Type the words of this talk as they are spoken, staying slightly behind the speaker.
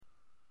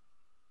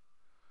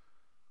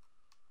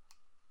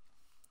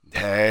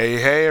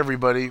Hey,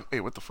 everybody.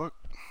 Hey, what the fuck?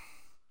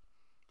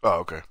 Oh,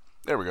 okay.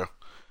 There we go.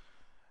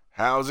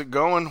 How's it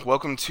going?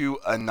 Welcome to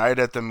A Night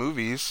at the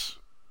Movies,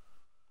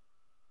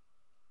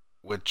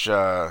 which, doing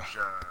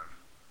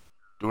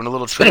a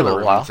little It's been a trailer little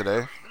review while.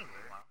 today.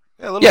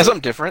 Yeah, a little Yeah, bit.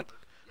 something different.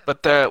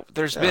 But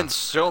there's Yeah. been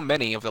so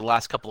many of the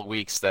last couple of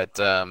weeks that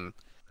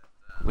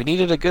we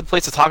needed a good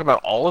place to talk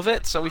about all of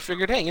it. So we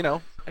figured, hey,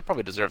 it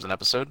probably deserves an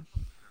episode.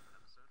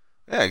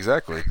 Yeah,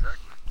 exactly.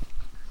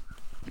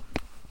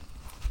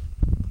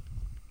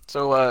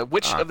 So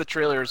which Ah. of the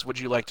trailers would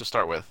you like to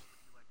start with?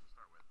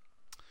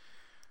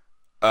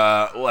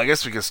 Well, I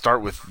guess we can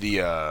start with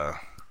the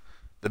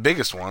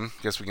biggest one.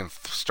 I guess we can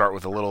start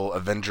with a little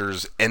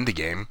Avengers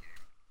Endgame,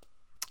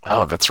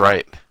 Oh, that's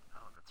right.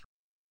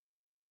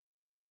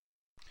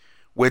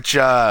 which,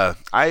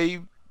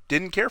 I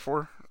didn't care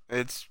for.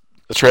 It's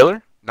The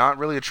trailer? not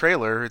really a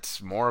trailer.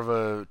 It's more of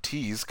a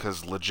tease,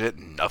 because legit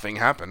nothing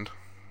happened.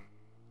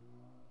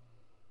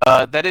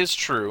 That is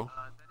true.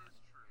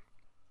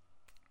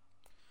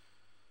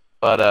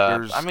 But I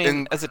There's, mean,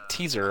 and as a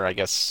teaser, I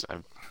guess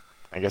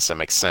that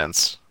makes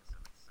sense.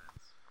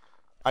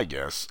 I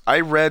guess I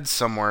read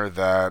somewhere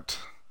that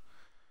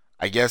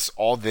I guess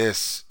all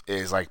this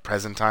is like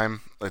present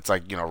time. It's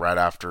like right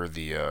after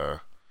the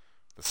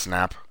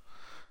snap.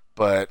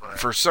 But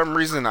for some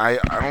reason, I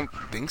don't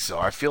think so.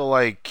 I feel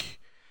like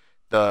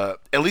the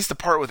at least the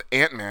part with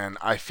Ant Man,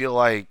 I feel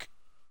like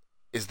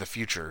is the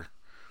future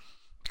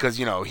because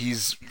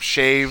he's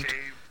shaved,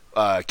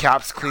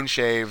 Cap's clean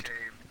shaved.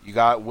 You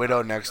got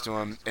Widow next to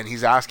him, and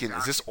he's asking,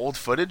 "Is this old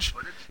footage?"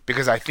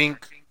 Because I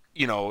think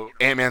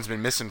Ant Man's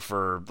been missing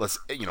for let's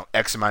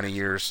X amount of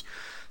years,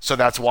 so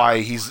that's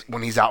why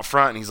when he's out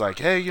front and he's like,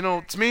 "Hey,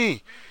 it's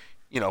me."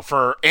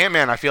 For Ant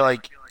Man, I feel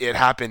like it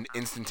happened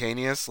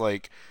instantaneous.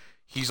 Like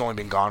he's only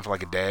been gone for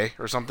like a day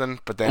or something,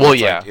 but then Well,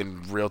 it's like yeah.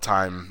 in real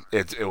time,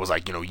 it was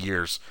like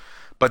years.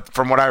 But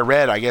from what I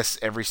read, I guess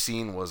every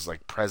scene was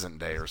like present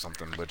day or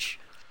something, which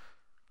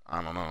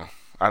I don't know.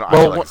 I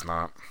feel Well, like it's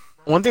not.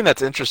 one thing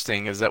that's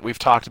interesting is that we've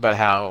talked about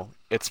how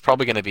it's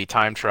probably going to be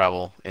time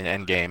travel in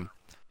Endgame.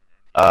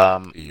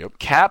 Um, Yep.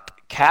 Cap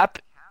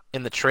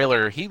in the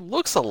trailer, he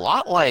looks a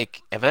lot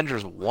like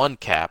Avengers 1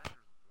 Cap.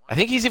 I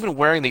think he's even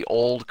wearing the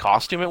old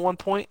costume at one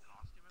point.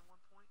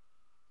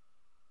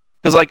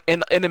 Because like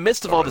in the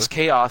midst of Oh, all this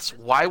really? chaos,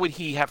 why would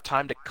he have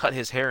time to cut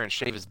his hair and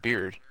shave his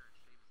beard?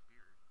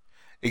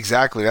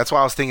 Exactly. That's why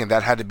I was thinking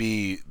that had to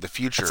be the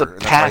That's a future,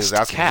 and that's why he was past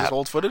asking, "Is this Cap,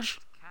 old footage?"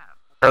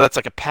 or that's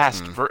like a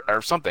past Hmm.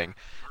 or something.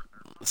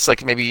 It's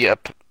like maybe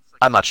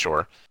I'm not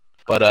sure,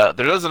 but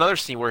there is another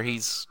scene where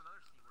he's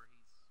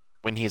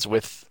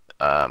with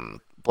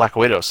Black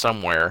Widow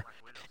somewhere.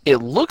 It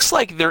looks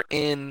like they're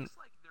in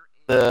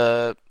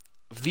the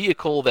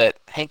vehicle that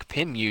Hank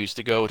Pym used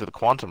to go to the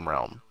quantum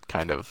realm,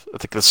 kind of.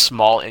 It's like this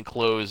small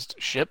enclosed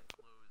ship.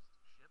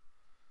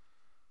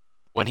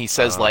 When he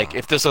says like, Oh.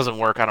 "If this doesn't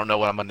work, I don't know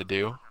what I'm going to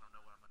do."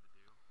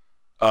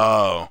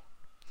 Oh.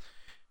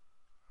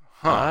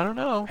 Huh. I don't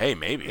know. Hey,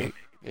 maybe.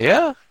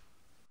 Yeah,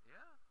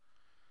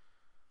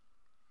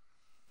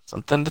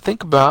 something to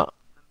think about.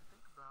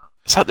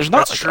 So there's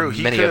not That's like true.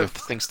 He many could other have.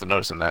 things to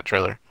notice in that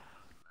trailer.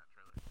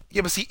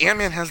 Yeah, but see, Ant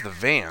Man has the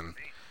van.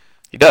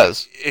 He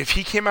does. If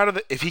he came out of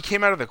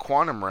the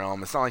quantum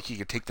realm, it's not like he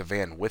could take the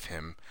van with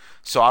him.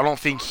 So I don't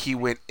think he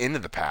went into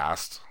the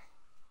past.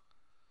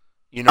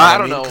 You know what I I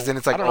don't mean? Because know. then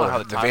it's I like, don't know oh, how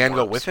the did the time van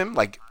go with works. him?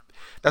 Like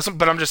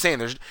but I'm just saying,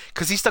 there's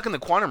because he's stuck in the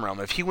quantum realm.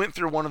 If he went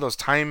through one of those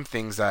time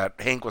things that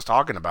Hank was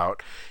talking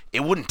about,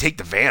 it wouldn't take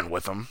the van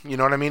with him. You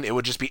know what I mean? It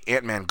would just be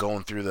Ant Man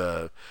going through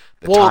the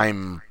Well,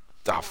 time.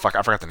 Oh fuck,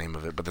 I forgot the name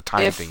of it, but the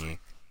time if thingy.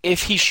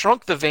 if he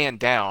shrunk the van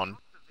down,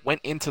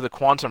 went into the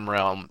quantum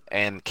realm,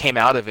 and came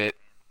out of it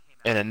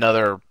in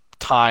another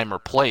time or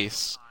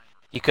place,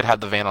 he could have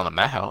the van on him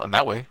now, and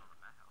that way.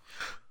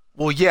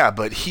 Well, yeah,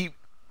 but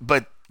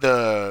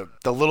the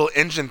little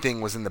engine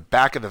thing was in the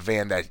back of the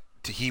van that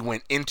he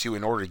went into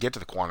in order to get to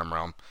the quantum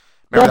realm.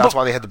 Remember, Well, that's but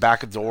why they had the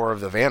back door of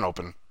the van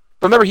open.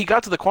 remember, he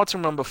got to the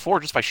quantum realm before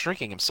just by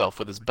shrinking himself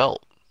with his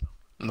belt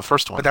in the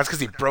first But one. that's because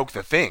he broke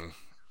the thing.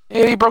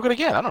 Yeah, he broke it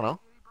again. I don't know.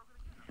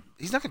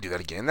 He's not gonna do that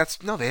again.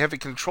 That's no, they have it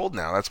controlled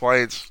now. That's why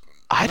it's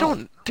I no.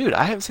 don't, dude.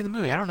 I haven't seen the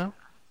movie. I don't know.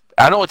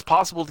 I know it's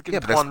possible to get to Yeah,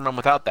 the but that's quantum realm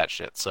without that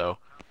shit. So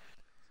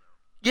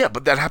yeah,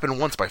 but that happened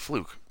once by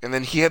fluke, and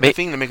then he had the may,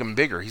 thing to make him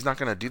bigger. He's not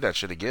gonna do that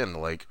shit again.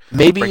 Like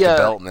break maybe, the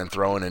belt and then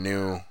throw in a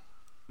new.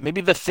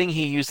 maybe the thing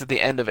he used at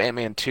the end of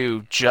Ant-Man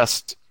 2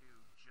 just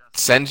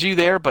sends you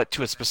there, but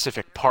to a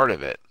specific part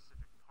of it.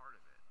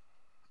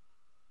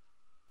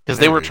 Because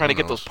they were Maybe trying who to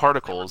get those knows?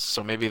 particles,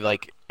 so maybe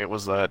like it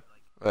was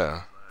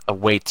Yeah, a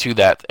way to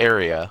that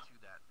area.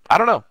 I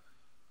don't know.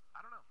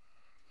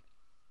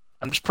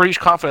 I'm just pretty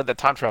confident that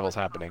time travel is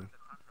happening,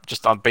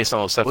 just on based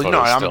on those set well,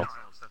 no, photos. I'm. Still,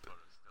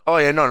 Oh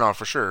yeah, no,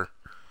 for sure.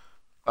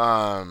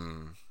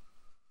 Um,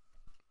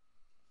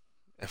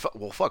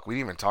 well, fuck, we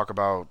didn't even talk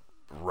about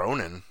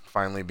Ronan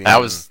finally I being.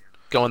 was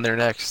going there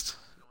next.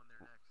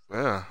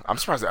 Yeah, I'm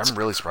surprised. I'm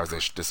really surprised they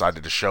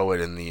decided to show it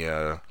in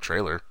the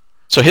trailer.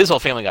 So his whole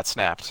family got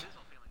snapped.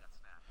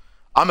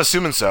 I'm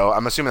assuming so.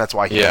 I'm assuming that's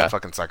why he Yeah. went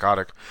fucking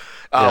psychotic.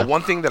 Yeah.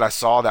 One thing that I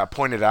saw that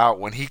pointed out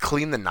when he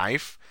cleaned the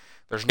knife,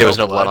 there's There no was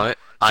no blood blood. on it.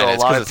 I So know, a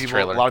it's lot because of it's a people,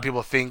 a trailer. lot of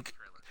people think.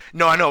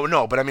 No, I know,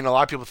 no, but I mean, a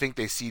lot of people think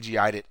they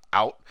CGI'd it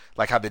out,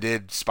 like how they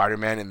did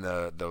Spider-Man in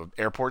the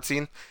airport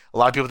scene. A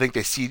lot of people think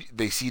they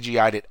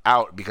CGI'd it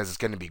out because it's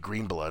going to be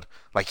green blood,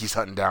 like he's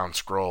hunting down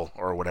Skrull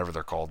or whatever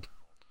they're called.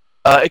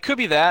 It could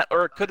be that,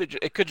 or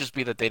it could just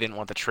be that they didn't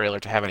want the trailer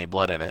to have any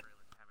blood in it.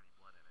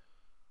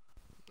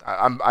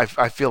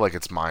 I feel like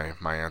it's my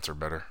answer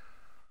better.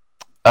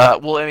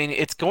 Well, I mean,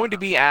 it's going to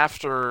be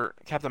after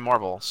Captain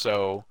Marvel,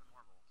 so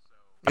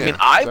I mean, Yeah,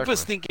 I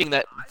was exactly. thinking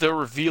that the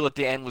reveal at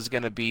the end was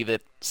going to be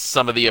that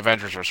some of the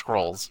Avengers are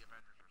Skrulls,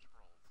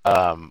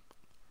 um,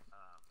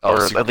 Oh,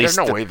 or at there's least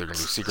no the way they're going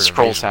to do Secret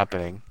Skrulls Invasion.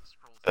 happening.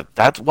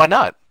 That's why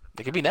not?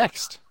 They could be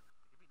next.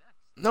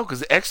 No, because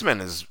the X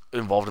Men is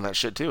involved in that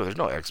shit too. There's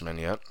no X Men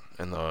yet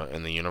in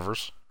the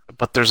universe.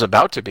 But there's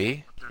about to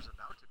be.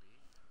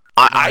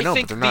 No, I I know,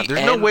 but they're think not. the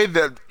There's no end. way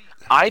that.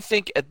 I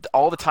think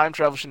all the time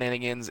travel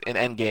shenanigans in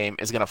Endgame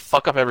is gonna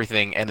fuck up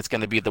everything, and it's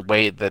gonna be the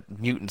way that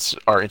mutants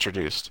are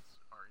introduced.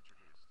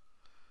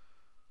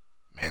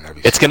 Man, that'd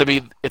be It's so gonna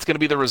be cool. it's gonna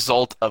be the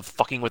result of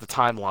fucking with the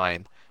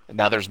timeline, and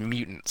now there's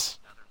mutants.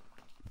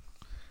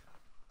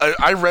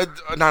 I read,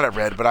 not I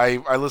read, but I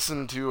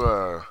listened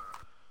to.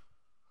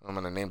 I'm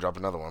gonna name drop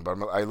another one, but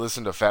I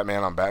listened to Fat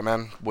Man on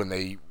Batman when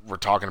they were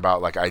talking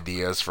about like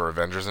ideas for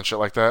Avengers and shit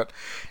like that,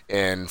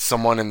 and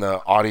someone in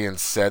the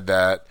audience said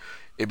that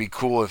it'd be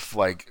cool if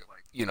like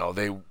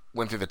they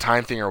went through the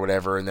time thing or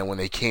whatever, and then when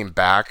they came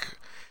back,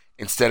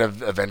 instead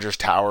of Avengers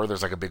Tower,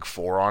 there's like a big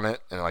four on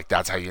it, and like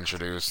that's how you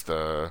introduce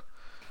the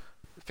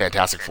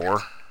Fantastic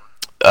Four.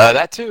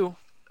 That too.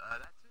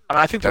 I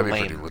mean, I think they're That'd be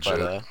pretty lame, but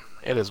legit.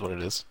 it is what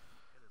it is.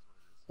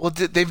 Well,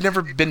 they've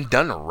never been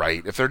done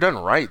right. If they're done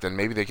right, then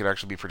maybe they could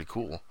actually be pretty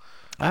cool.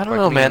 I don't Like,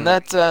 I know, man. mean,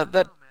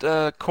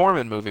 That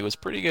Corman movie was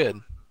pretty good.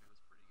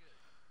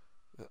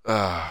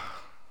 uh,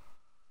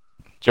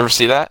 Did you ever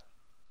see that?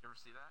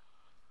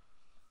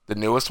 the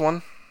newest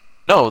one.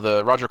 No,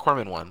 the Roger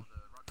Corman one,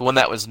 the one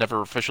that was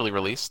never officially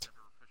released.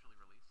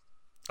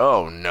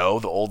 Oh no,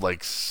 the old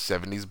like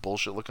 '70s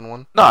bullshit looking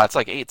one. No, it's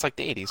like the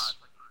 80s.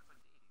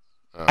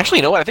 Oh, Actually,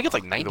 you know what? I think it's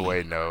like either 90.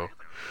 way, no.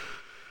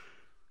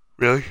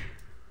 Really?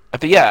 I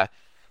think yeah.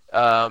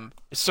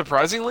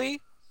 Surprisingly,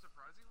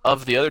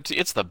 of the other two,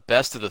 it's the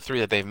best of the three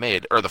that they've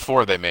made, or the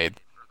four they made,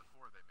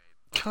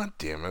 God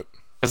damn it.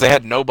 because they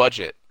had no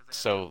budget,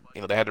 so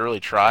they had to really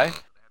try.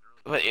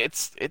 But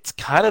it's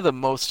kind of the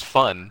most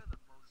fun.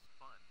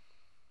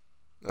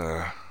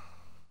 Uh,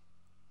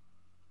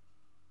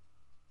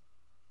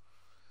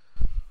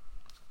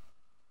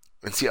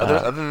 and see, other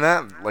Uh, other than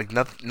that, like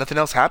nothing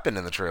else happened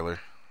in the trailer.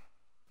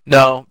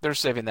 no, they're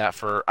saving that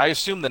for. I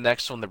assume the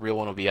next one, the real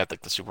one, will be at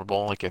like the Super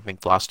Bowl, like I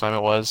think last time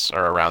it was,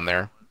 or around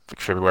there, like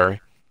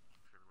February.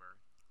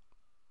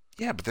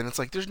 Yeah, but then it's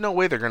like there's no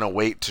way they're gonna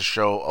wait to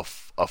show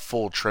a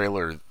full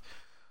trailer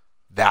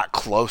that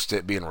close to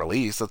it being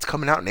released. That's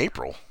coming out in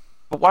April.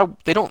 But why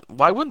they don't?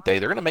 Why wouldn't they?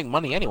 They're gonna make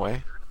money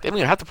anyway. They don't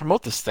even have to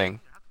promote this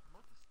thing.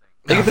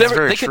 They No, could that's never.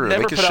 very They could true. They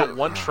never could put out show.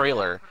 one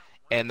trailer,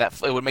 and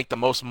that it would make the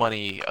most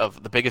money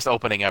of the biggest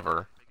opening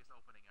ever.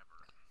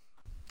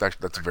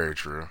 That's very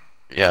true.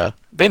 Yeah,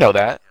 they know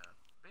that.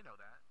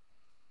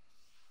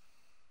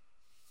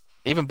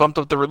 They even bumped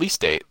up the release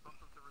date.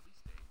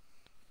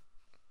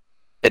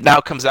 It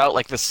now comes out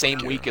like the same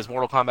Fuck week yeah. as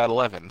Mortal Kombat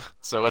 11,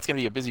 so it's gonna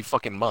be a busy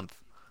fucking month.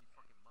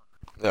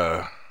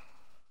 Uh,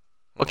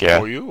 Okay.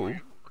 for you,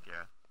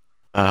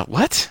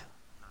 What?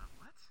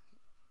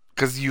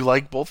 because you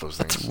like both those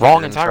That's things.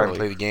 wrong You're gonna try and entirely.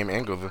 play the game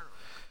and go the.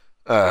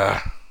 Uh,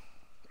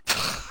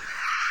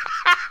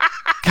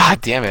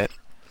 God damn it.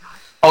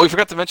 Oh, we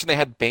forgot to mention they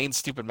had Bane's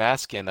stupid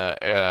mask in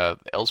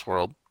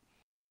Elseworld.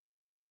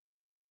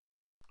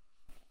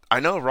 I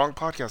know, wrong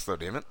podcast though.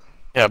 Damn it.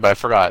 Yeah, but I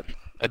forgot.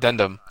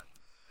 Addendum.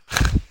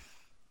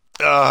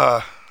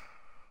 Uh.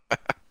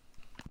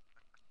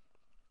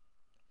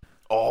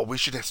 Oh, we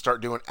should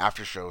start doing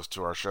after shows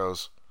to our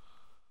shows.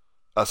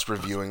 Us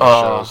reviewing the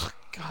Oh,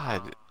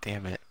 God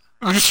damn it.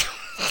 shows.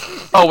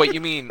 Oh, wait,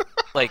 you mean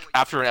like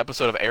after an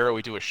episode of Arrow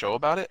we do a show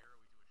about it?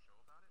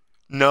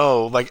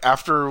 No, like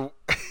after,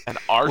 And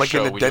our like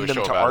show an we do a addendum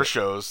show to about our it.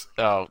 shows.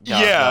 Oh, God,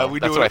 Yeah, no. we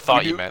That's do what I it.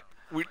 thought We you do. meant.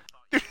 We.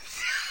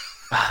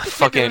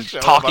 Fucking show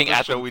talking about the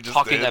at show the we just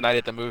talking did. a night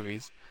at the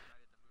movies.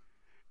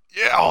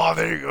 Yeah. Oh,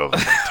 there you go.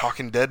 Like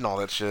Talking Dead and all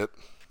that shit.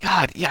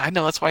 God, yeah, I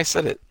know. That's why I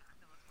said it.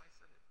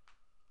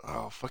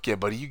 Oh fuck yeah,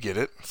 buddy, you get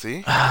it.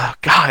 See,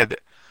 God,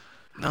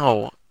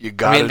 no. you I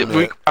gotta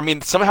mean,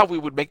 admit. somehow we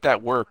would make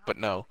that work, but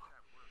no.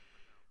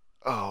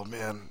 Oh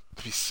man,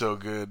 it'd be so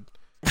good.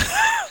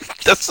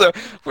 That's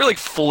we're like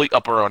fully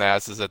up our own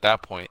asses at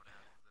that point.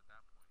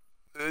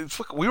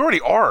 We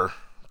already are,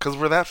 cause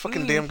we're that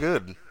fucking Mm. damn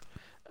good.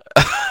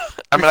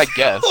 I mean, I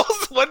guess.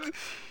 What?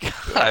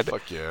 God.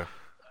 Fuck yeah.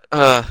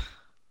 Uh,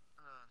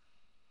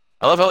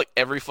 I love how like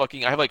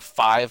I have like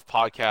 5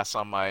 podcasts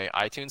on my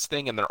iTunes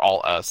thing, and they're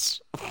all us.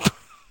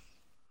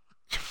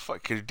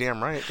 Fuck, you're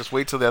damn right. Just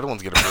wait till the other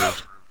ones get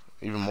approved.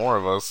 even more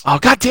of us. Oh,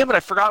 god damn it! I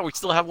forgot we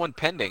still have one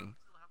pending.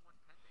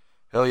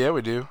 Hell yeah,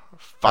 we do.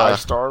 Uh,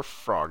 5-star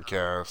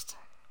Frogcast.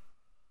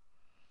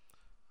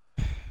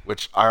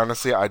 Which, I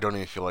don't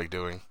even feel like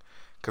doing.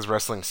 Because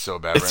wrestling's so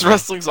bad It's right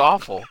wrestling's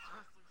awful.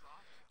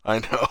 now. I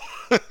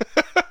know.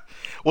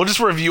 We'll just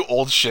review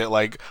old shit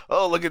like,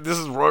 oh, look at this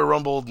is Royal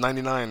Rumble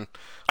 99.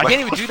 I Like,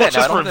 can't even do that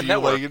now. I don't have the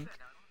network. like,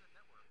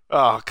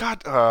 oh,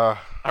 God.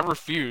 I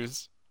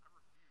refuse.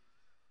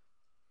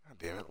 God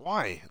damn it.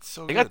 Why? It's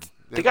so They good. got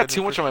they got Eddie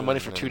too much on my money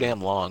for Christian too and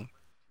damn long.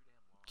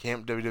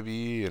 Camp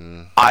WWE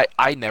and...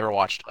 I never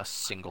watched a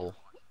single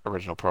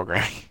original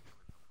programming.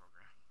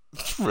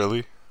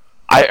 Really?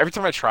 Every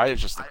time I try,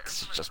 it's just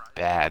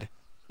bad.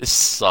 This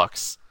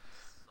sucks.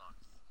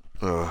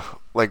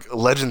 Like,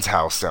 Legends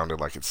House sounded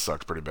like it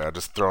sucked pretty bad.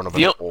 Just throwing a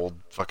bunch of old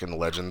fucking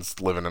legends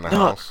living in a No,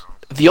 house.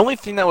 the only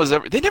thing that was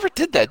ever they never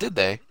did that, did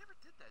they?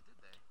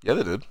 Yeah,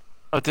 they did.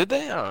 Oh, did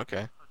they? Oh,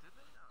 okay.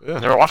 Yeah.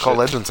 Never watched Called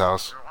it. Legends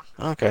House.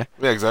 Okay.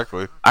 Yeah,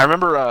 exactly. I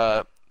remember.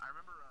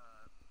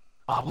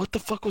 Oh, what the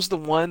fuck was the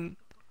one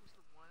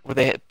where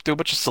they threw a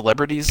bunch of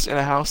celebrities in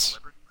a house?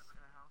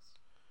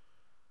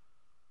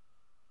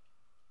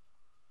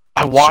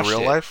 I watched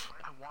Surreal it. Life?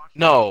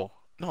 No,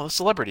 the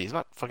celebrities,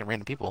 not fucking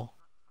random people.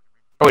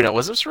 Oh wait, no,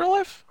 was this real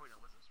life?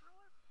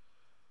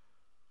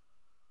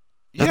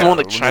 Is that the one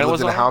that when China they lived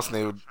was in a on? house and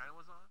they would...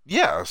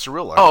 Yeah,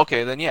 Surreal Life. Oh,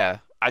 okay, then yeah.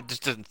 That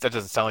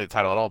doesn't sound like the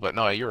title at all, but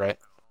no, you're right.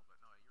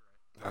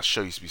 That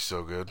show used to be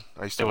so good.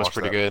 I used to It was watch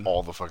pretty that good.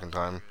 all the fucking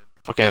time.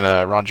 Fucking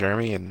Ron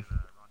Jeremy and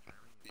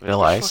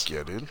Vanilla Ice. Fuck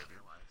yeah, dude.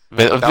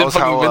 Did was fucking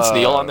how, Vince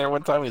Neil on there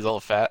one time? He's all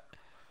fat.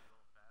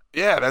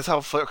 Yeah, that's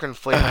how fucking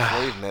Flavor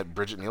Flav met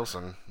Bridget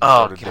Nielsen.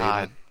 Oh Started god.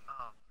 dating.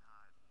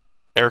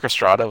 Eric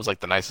Estrada was like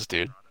the nicest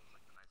dude.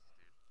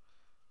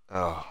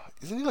 Oh,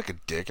 isn't he like a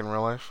dick in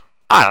real life?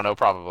 I don't know,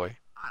 probably.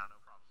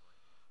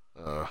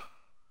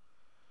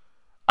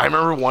 I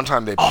remember one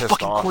time they Oh, pissed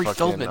fucking off Corey fucking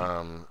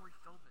Feldman.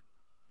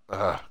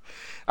 I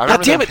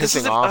remember damn them it, this pissing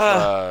isn't,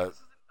 off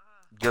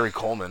Gary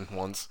Coleman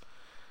once.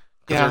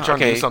 Because they Yeah, were trying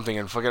to okay. do something,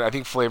 and fucking, I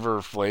think Flavor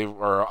Flav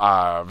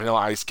or Vanilla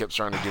Ice kept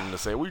trying to get him to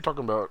say, "What are you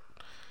talking about?"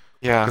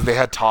 Yeah. Because they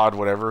had Todd,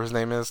 whatever his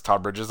name is,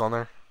 Todd Bridges on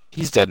there.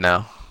 He's dead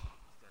now.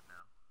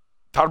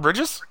 Todd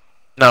Bridges?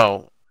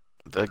 No,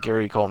 the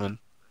Gary Coleman.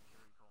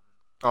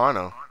 Oh, I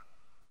know. What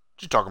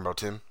you talking about,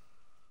 Tim?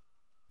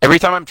 Every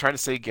time I'm trying to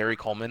say Gary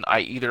Coleman,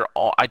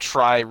 I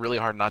try really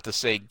hard not to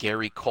say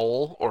Gary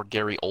Cole or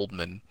Gary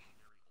Oldman.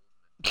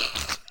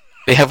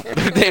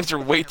 Their names are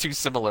way too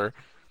similar.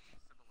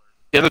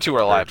 The other two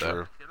are alive Very though.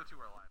 true.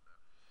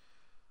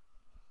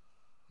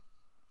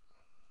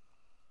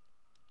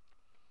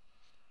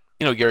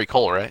 You know Gary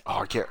Cole, right? Oh,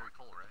 I can't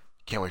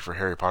wait for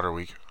Harry Potter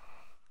week.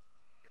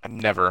 I've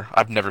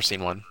never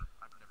seen one.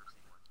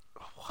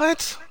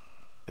 What?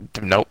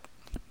 Nope.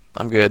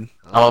 I'm good.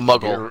 I'm a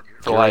muggle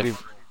for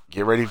life.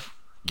 Get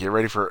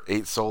ready for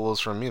 8 solos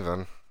from me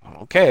then.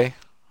 Okay.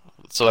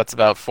 So that's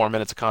about 4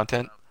 minutes of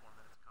content.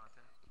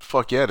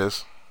 Fuck yeah, it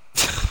is.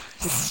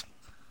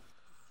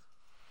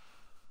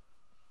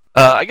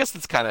 I guess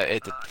that's kind of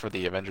it for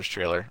the Avengers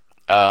trailer.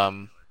 Yeah,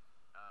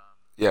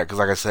 because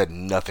like I said,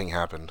 nothing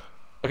happened.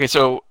 Okay,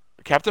 so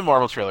Captain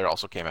Marvel trailer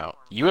also came out.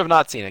 You have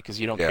not seen it because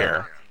you don't Yeah.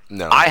 care.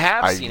 No, I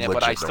have seen it,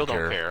 but I legit still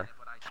don't care.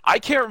 I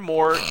care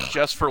more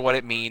just for what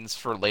it means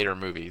for later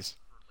movies.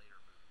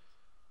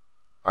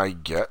 I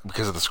get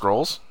because of the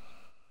scrolls.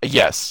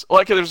 Yes.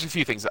 Well, okay, there's a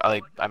few things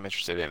I'm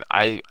interested in.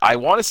 I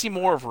want to see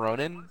more of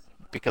Ronan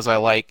because I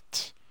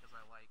liked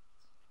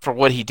for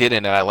what he did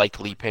in it. I liked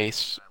Lee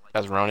Pace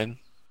as Ronan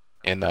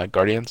in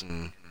Guardians,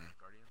 Mm.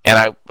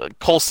 and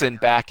Coulson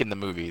back in the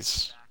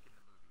movies,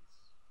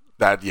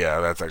 That's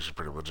actually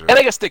pretty legit. and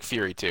I guess Nick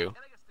Fury too.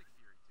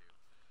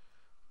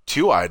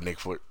 Two-eyed Nick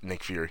Flurry. The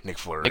Nick Fury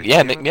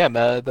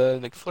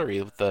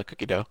with the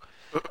cookie dough.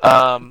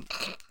 I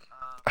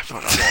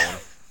found out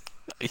that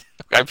one.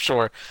 I'm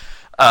sure.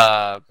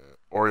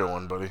 Oreo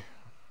one, buddy.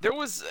 There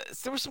were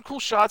some cool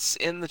shots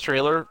in the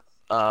trailer.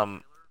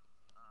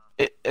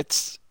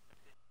 It's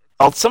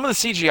some of the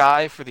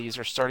CGI for these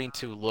are starting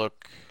to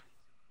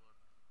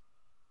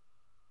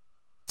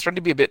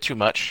be a bit too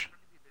much.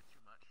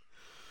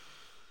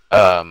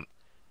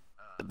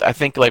 I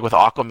think like with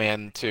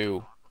Aquaman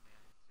 2,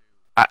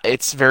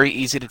 it's very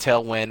easy to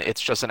tell when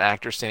it's just an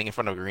actor standing in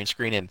front of a green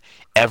screen and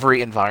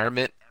every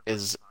environment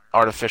is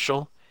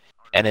artificial,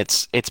 and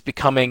it's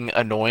becoming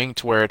annoying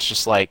to where it's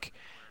just like,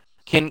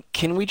 can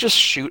we just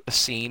shoot a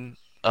scene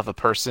of a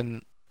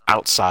person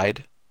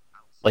outside,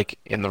 like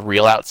in the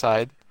real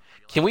outside?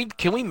 Can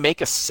we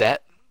make a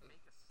set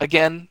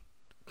again?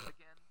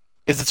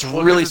 Because it's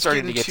really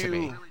starting to get to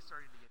me.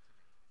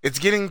 It's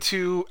getting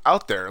too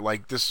out there.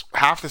 Like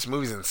half this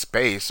movie's in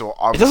space, so It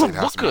obviously doesn't it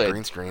has look to be good.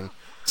 green screen.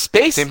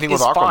 Space Same thing is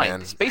with Aquaman.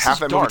 fine. Space Half is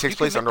that movie dark. takes You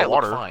place can make that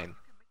look underwater. fine.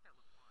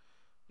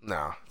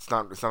 No, it's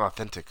not. It's not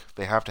authentic.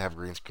 They have to have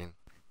green screen.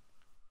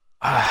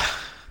 I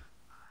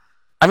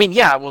mean,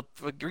 yeah, well,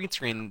 with green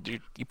screen,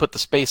 you put the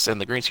space in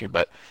the green screen,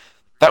 but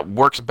that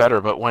works better.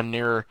 But when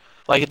you're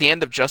like at the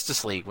end of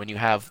Justice League, when you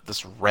have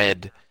this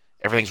red,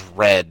 everything's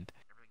red,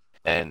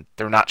 and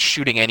they're not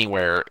shooting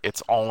anywhere.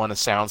 It's all on a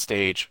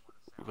soundstage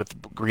with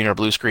green or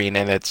blue screen,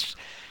 and it's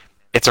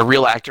a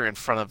real actor in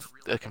front of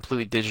a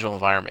completely digital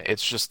environment.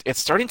 It's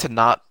starting to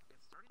not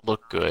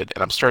look good,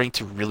 and I'm starting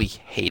to really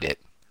hate it.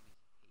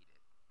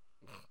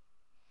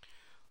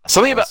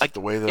 Something about That's like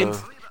the way in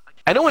the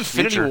I know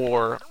Infinity future.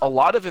 War, a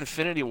lot of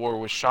Infinity War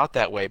was shot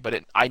that way,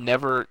 but I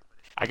never,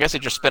 I guess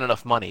it just spent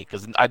enough money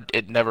because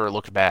it never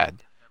looked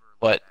bad.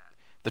 But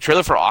the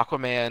trailer for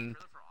Aquaman,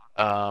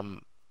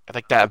 I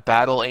think that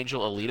Battle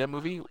Angel Alita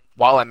movie,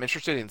 while I'm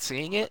interested in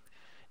seeing it,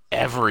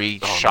 every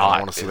Oh man, I shot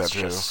want to see that is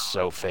just too.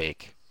 so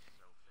fake.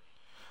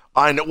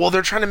 I know. Well,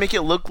 they're trying to make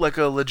it look like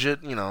a legit,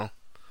 I'm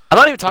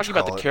not even what talking you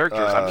about the call it.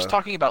 characters. I'm just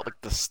talking about like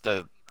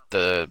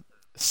the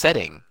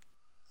setting,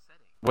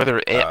 whether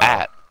it Uh,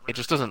 at it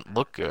just doesn't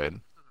look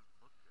good.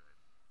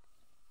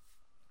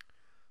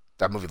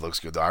 that movie looks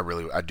good though.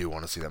 I do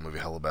want to see that movie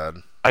hella bad.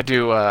 I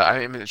do.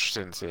 I am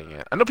interested in seeing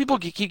it. I know people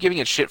keep giving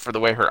it shit for the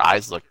way her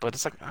eyes look, but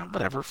it's like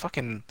whatever.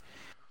 Fucking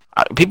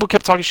people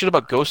kept talking shit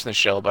about Ghost in the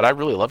Shell, but I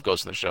really love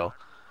Ghost in the Shell.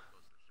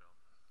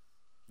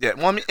 Yeah.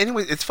 Well, I mean,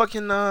 anyway, it's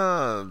fucking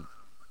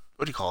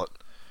what do you call it?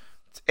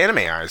 It's anime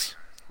eyes.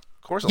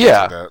 Of course, it looks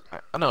like Yeah,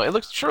 that. I know it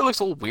looks a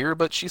little weird,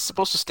 but she's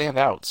supposed to stand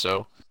out,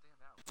 so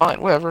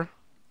fine, whatever.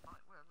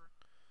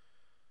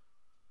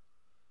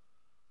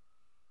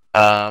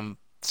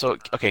 So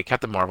okay,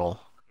 Captain Marvel.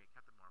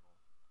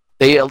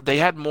 They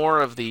had more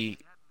of the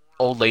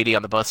old lady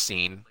on the bus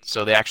scene,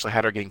 so they actually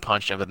had her getting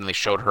punched, and then they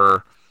showed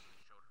her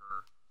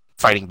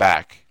fighting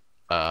back,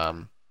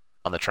 on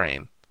the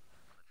train.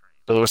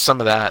 So there was some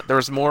of that. There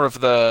was more of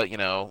the,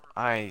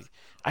 I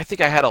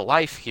think I had a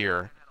life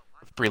here.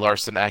 With Brie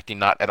Larson acting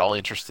not at all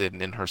interested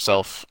in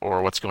herself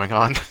or what's going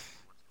on,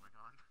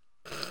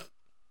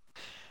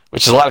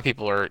 which a lot of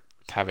people are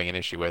having an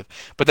issue with.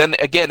 But then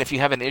again, if you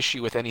have an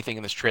issue with anything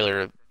in this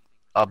trailer,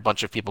 a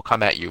bunch of people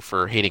come at you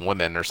for hating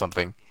women or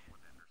something.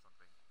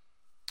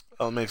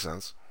 Oh, it makes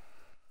sense.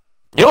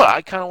 You know what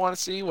I kind of want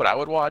to see? What I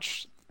would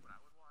watch?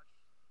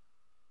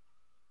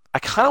 I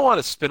kind of want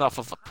a spin-off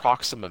of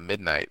Proxima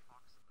Midnight.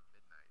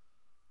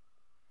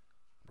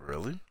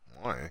 Really?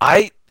 Why?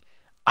 I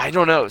I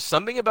don't know.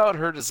 Something about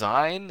her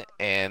design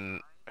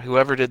and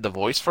whoever did the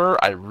voice for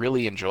her, I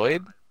really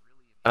enjoyed.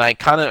 And I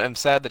kind of am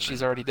sad that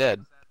she's already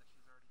dead.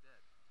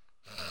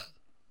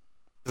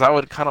 Because I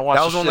would kind of That watch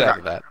the was the one shit that out got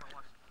of that.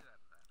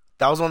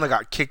 that was the one that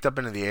got kicked up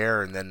into the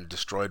air and then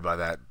destroyed by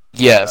that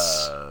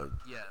Yes. uh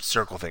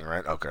circle thing,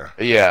 right? Okay.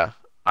 Yeah.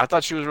 I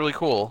thought she was really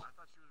cool.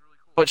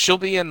 But she'll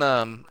be in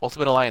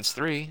Ultimate Alliance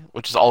 3,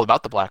 which is all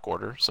about the Black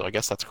Order, so I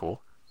guess that's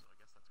cool.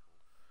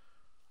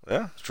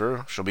 Yeah, it's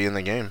true. She'll be in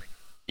the game.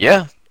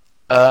 Yeah.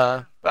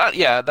 But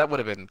yeah, that would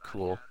have been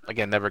cool.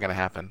 Again, never gonna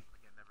happen.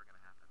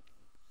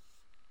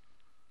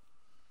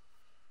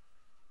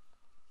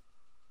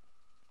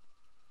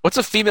 What's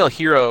a female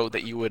hero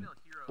that you would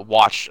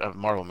watch a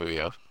Marvel movie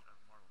of?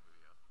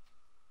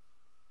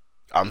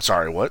 I'm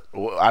sorry. What?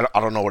 I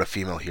don't know what a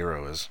female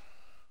hero is.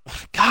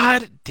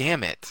 God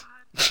damn it.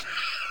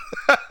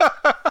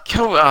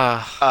 Come,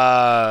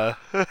 uh,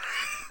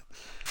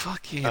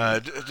 fucking.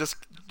 just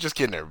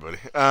kidding, everybody.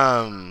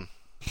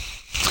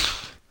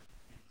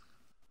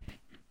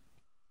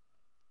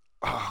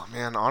 Oh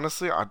man,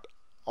 honestly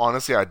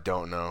I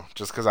don't know.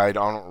 Just because I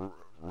don't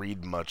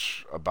read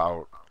much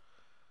about.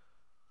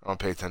 I don't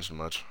pay attention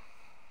much.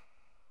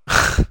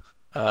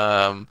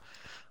 Um,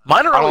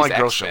 Mine are I don't always like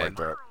girl shit like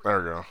X-Men. that. There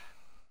we go.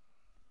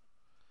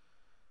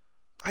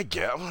 I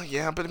get, well,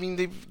 yeah, but I mean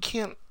they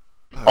can't.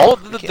 All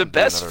of They the can't do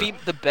another.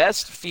 the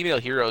best female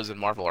heroes in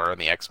Marvel are in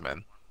the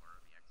X-Men.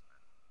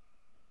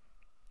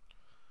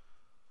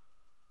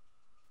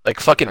 Like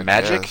I fucking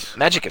Magic. guess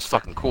Magic is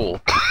fucking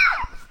cool.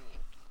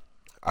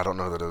 I don't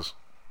know who that is.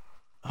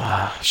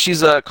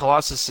 She's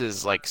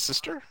Colossus's like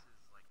sister.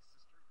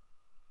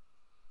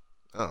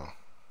 Oh,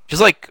 She's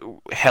like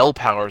hell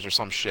powers or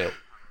some shit.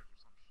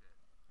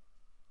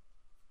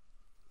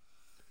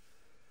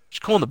 She's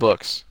cool in the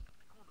books.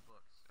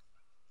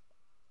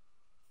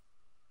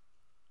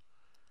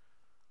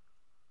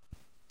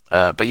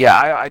 But yeah,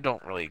 I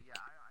don't really.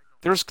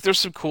 There's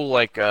some cool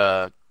like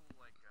um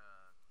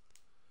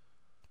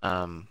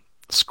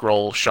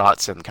scroll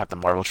shots in Captain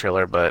Marvel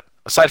trailer, but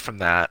aside from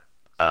that,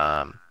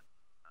 um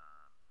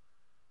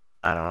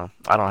I don't know.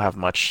 I don't have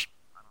much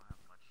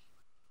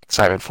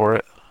excitement for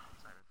it.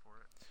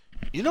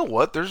 you know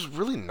what? There's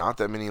really not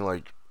that many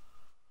like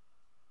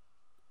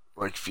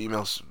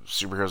female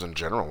superheroes in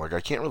general. Like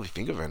I can't really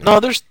think of any. No,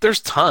 there's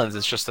tons.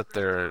 It's just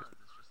that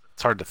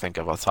it's hard to think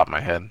of off the top of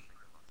my head.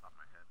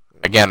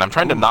 Again, I'm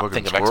trying to Ooh, not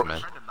fucking think of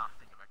X-Men.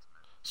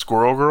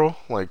 Squirrel Girl.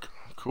 Like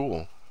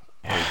cool.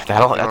 Like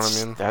That'll you know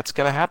what I mean? that's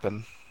gonna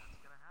happen.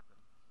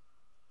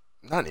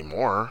 Not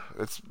anymore.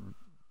 It's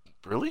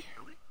really.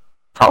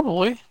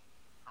 Probably.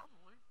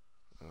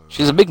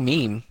 She's a big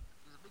meme.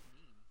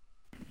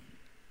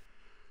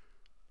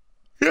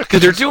 Yeah, Because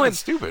because they're she's fucking doing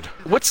stupid.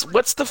 what's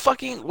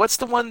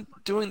the one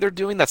they're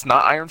doing that's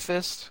not Iron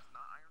Fist?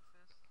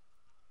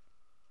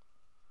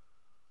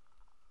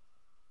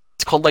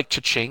 It's called like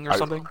Cha-Ching or I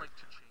something.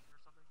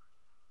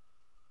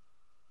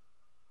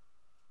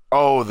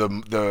 Oh, the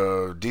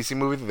DC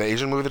movie, the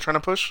Asian movie they're trying to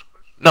push.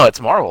 No,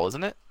 it's Marvel,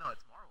 isn't it?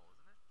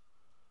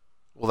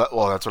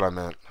 Well, that's what I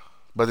meant.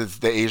 But it's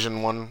the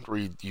Asian one where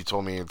you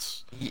told me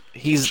it's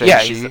He's Shang yeah,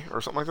 he's Chi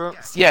or something like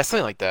that. yeah,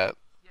 something like that.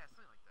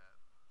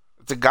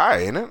 It's a guy,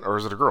 ain't it, or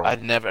is it a girl?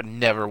 I'd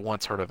never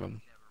once heard of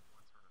him.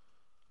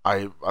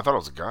 I thought it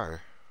was a guy.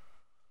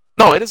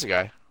 No, it is a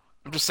guy.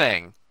 I'm just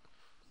saying,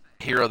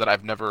 hero that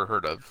I've never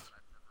heard of.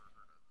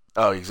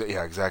 Oh,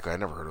 yeah, exactly. I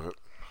never heard of it.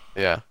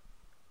 Yeah,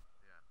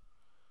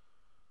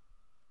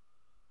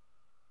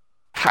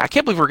 I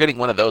can't believe we're getting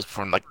one of those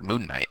from like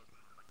Moon Knight.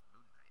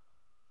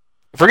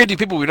 If we're gonna do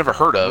people we've never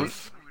heard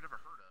of,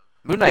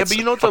 Moon Yeah, Knight's but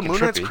you know what? The fucking Moon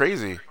Knight's trippy.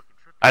 crazy,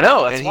 I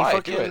know that's and he why I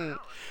do it. fucking.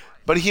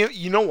 But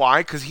you know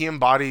why? Because he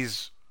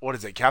embodies what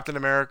is it? Captain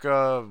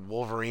America,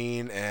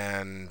 Wolverine,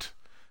 and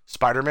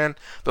Spider-Man.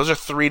 Those are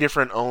three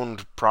different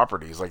owned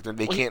properties. Like they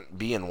Well, can't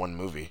be in one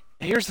movie.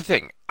 here's the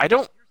thing. I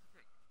don't.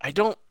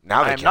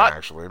 Now they I'm can not.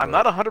 actually. I'm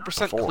But not 100%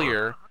 before.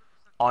 clear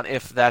on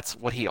if that's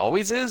what he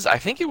always is. I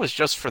think it was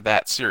just for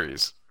that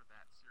series.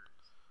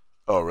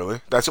 Oh,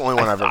 really? That's the only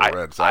one I've ever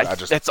read. So I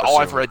just that's all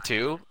I've assumed. read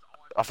too,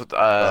 off of,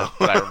 Oh.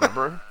 that I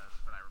remember.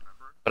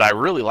 But I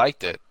really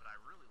liked it.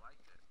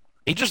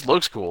 He just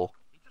looks cool.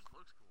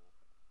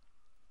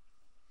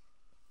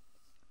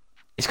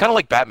 He's kind of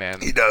like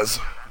Batman, He does.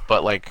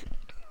 but like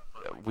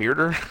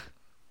weirder.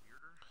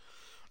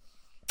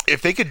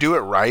 If they could do it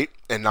right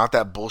and not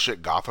that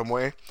bullshit Gotham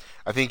way,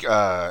 I think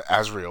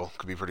Azrael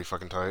could be pretty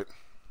fucking tight.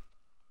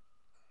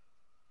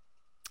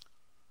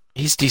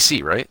 He's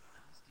DC, right?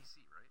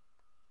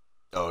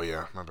 Oh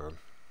yeah, my bad.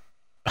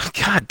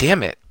 God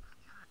damn it.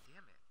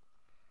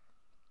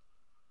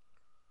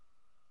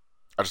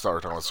 I just thought we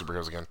were talking about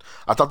superheroes again.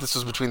 I thought this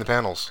was between the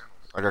panels.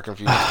 I got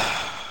confused.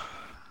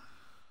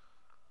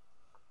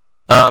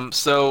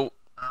 So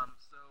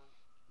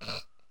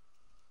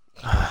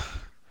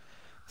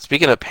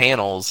speaking of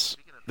panels,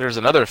 there's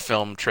another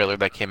film trailer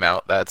that came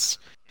out that's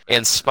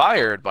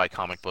inspired by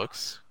comic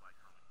books.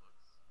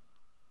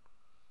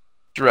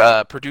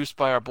 Produced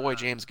by our boy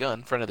James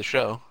Gunn, friend of the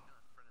show.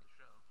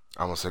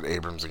 I almost said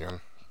Abrams again.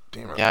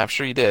 Damn it. Yeah, I'm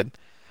sure you did.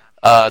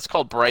 It's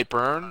called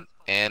Brightburn,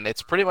 and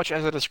it's pretty much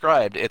as I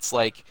described. It's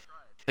like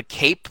the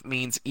cape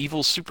means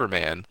evil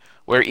Superman,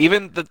 where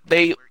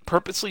they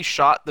purposely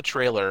shot the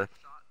trailer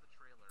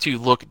to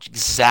look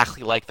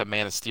exactly like the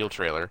Man of Steel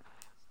trailer.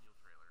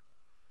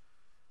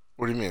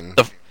 What do you mean?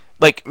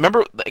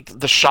 Remember like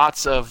the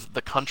shots of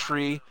the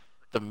country,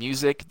 the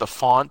music, the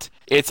font.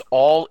 It's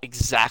all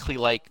exactly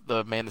like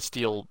the Man of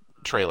Steel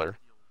trailer.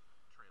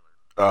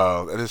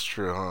 Oh, that is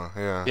true, huh?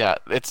 Yeah. Yeah,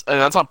 and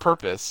that's on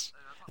purpose.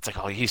 It's like,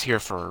 oh, he's here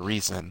for a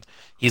reason.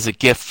 He's a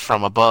gift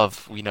from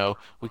above. We know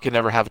we could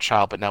never have a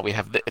child, but now we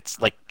have. It's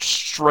like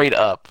straight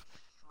up,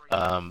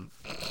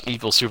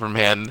 evil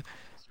Superman,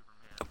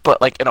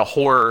 but like in a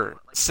horror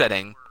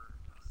setting.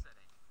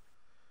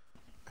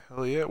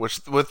 Hell yeah. Which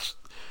with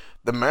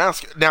the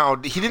mask. Now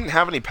he didn't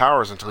have any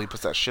powers until he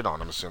puts that shit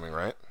on. I'm assuming,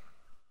 right?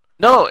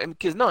 No,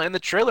 because no, in the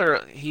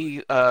trailer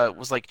he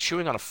was like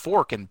chewing on a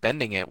fork and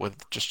bending it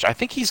with just. I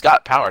think he's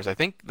got powers. I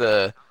think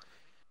the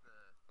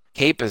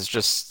cape is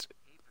just.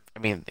 I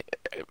mean,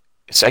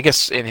 so I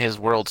guess in his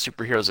world,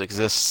 superheroes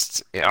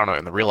exist. I don't know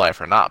in the real life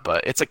or not,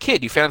 but it's a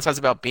kid. You fantasize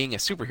about being a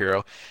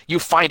superhero. You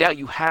find out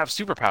you have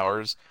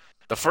superpowers.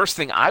 The first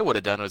thing I would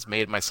have done was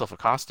made myself a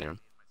costume.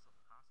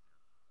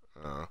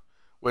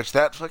 Which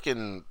that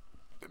fucking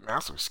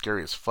mask looks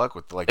scary as fuck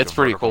with like It's the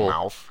pretty vertical cool.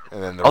 mouth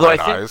and then the Although red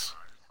eyes.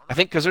 I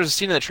think because there's a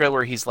scene in the trailer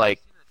where he's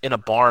like in a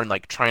barn,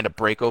 like trying to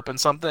break open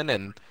something,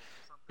 and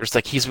there's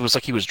like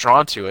he was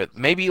drawn to it.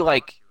 Maybe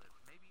like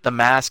the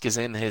mask is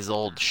in his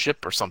old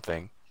ship or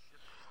something,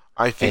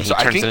 I and think he so.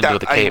 I turns think it into that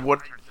the cape.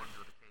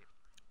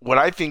 what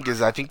I think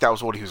is I think that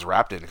was what he was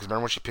wrapped in. Because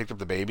remember when she picked up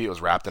the baby, it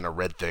was wrapped in a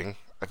red thing.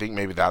 I think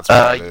maybe that's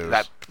what it is.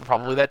 That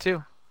probably that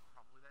too.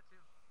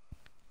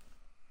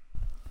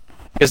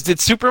 Because did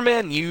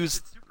Superman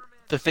use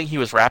the thing he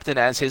was wrapped in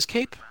as his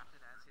cape?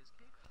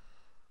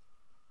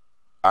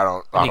 I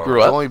don't. When I he don't grew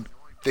know. up? The only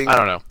thing I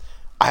don't know.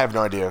 I have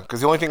no idea because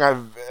the only thing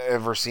I've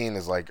ever seen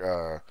is like is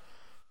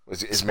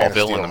Man of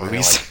Smallville Steel in the and then,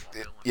 movies.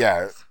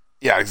 yeah,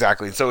 yeah,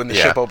 exactly. So when the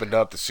Yeah. ship opened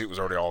up, the suit was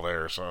already all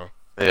there. So,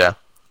 Yeah.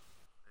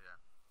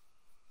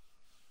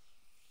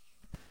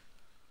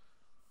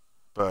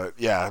 but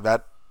yeah,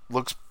 that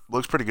looks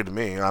pretty good to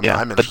me. I'm Yeah,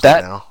 but interested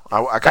that- now.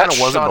 I kind of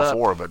wasn't shot up-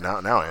 before, but now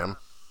I am.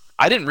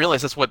 I didn't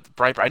realize that's what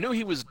Brightburn. I knew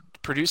he was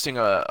producing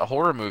a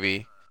horror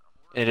movie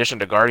in addition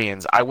to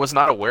Guardians. I was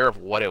not aware of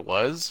what it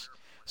was,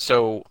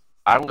 so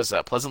I was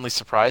pleasantly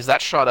surprised.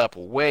 That shot up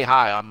way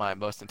high on my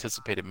most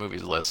anticipated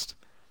movies list.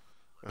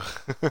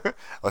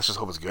 Let's just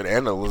hope it's good.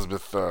 And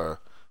Elizabeth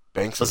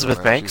Banks. is in Elizabeth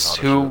it. Banks, She's hot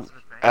as who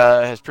shit.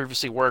 has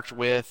previously worked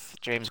with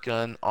James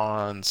Gunn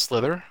on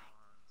Slither.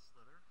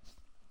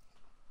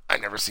 I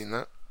never seen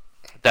that.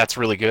 That's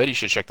really good. You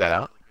should check that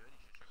out.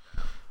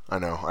 I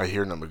know. I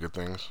hear nothing but good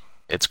things.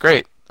 It's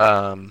great.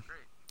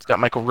 It's got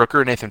Michael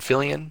Rooker, Nathan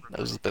Fillion,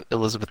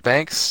 Elizabeth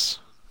Banks.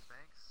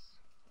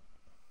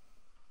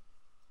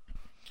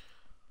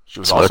 She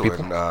was Some other also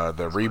people. in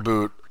the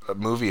reboot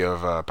movie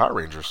of Power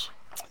Rangers.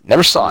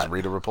 Never It saw was it.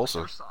 Rita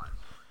Repulsa.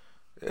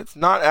 It's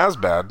not as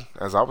bad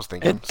as I was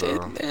thinking.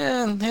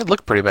 It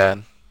looked pretty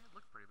bad.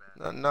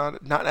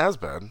 Not as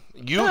bad.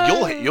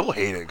 You'll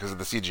hate it because of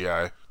the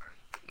CGI.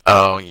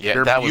 Oh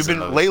yeah, that was You've been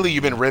another lately.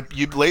 thing.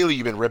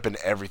 You've been ripping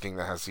everything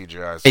that has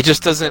CGI. So It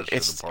just that doesn't.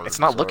 shit's a part It's of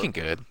not it, looking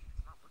good.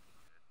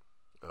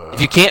 so- If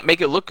you can't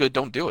make it look good,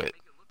 don't do it.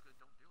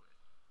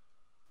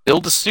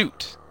 Build a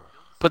suit.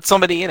 Put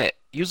somebody in it.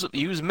 Use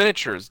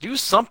miniatures. Do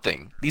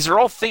something. These are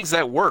all things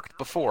that worked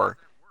before.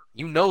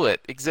 You know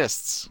it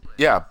exists.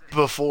 Yeah,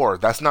 before.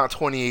 That's not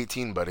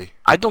 2018, buddy.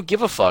 I don't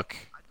give a fuck.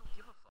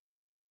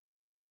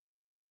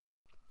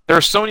 There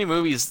are so many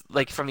movies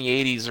like from the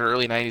 80s or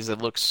early 90s that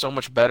look so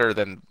much better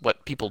than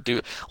what people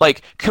do.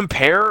 Like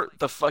compare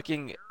the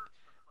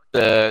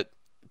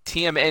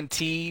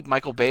TMNT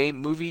Michael Bay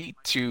movie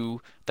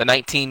to the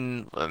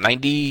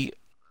 1990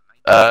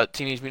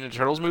 Teenage Mutant Ninja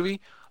Turtles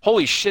movie.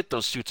 Holy shit,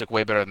 those suits look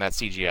way better than that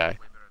CGI.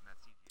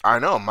 I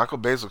know. Michael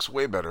Bay's looks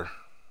way better.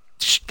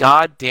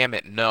 God damn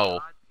it, no.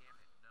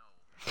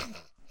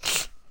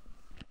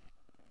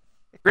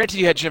 Granted,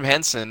 you had Jim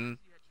Henson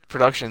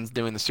Productions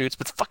doing the suits,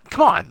 but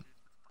come on.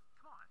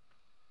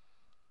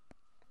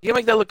 You can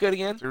make that look good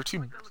again?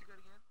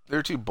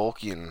 They're too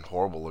bulky and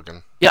horrible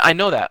looking. Yeah, I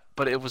know that,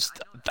 but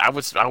I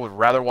would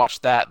rather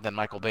watch that than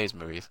Michael Bay's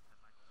movies.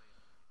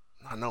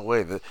 No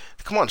way.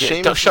 Come on, Yeah,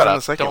 Seamus don't was shut in up.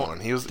 the second Don't- one.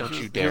 He was. don't he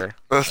you was- dare.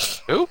 he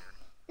was- Who?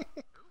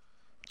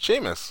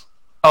 Seamus.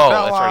 Oh,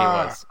 Bella. that's right,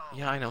 he was.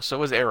 Yeah, I know. So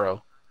was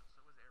Arrow.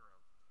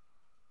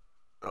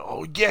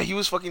 Oh yeah, he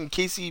was fucking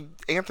Casey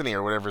Anthony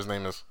or whatever his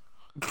name is.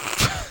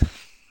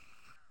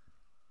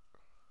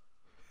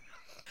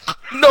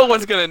 No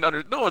one's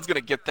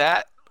gonna get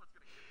that.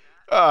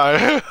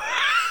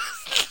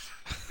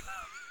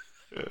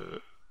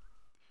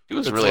 He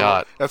was really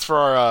hot. That's for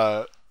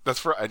our.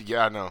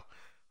 Yeah, I know.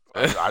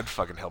 I'd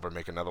fucking help her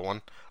make another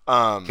one.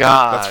 God,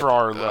 That's for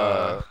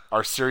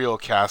our serial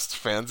cast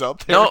fans out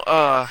there. No,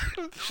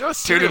 show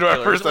us Tune into serial our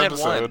killer. first We only had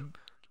one.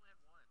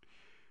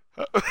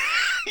 episode.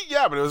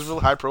 Yeah, but it was real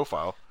high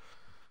profile.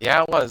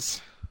 Yeah, it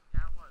was.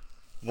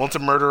 Once a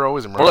murder,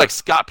 always a murder. More like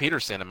Scott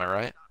Peterson, am I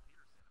right?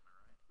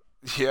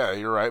 Yeah,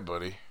 you're right,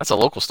 buddy. That's a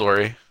local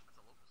story.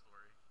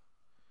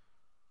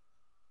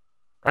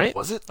 Right?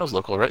 Was it? That was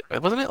local, right?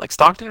 Wasn't it? Like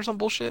Stockton or some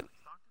bullshit?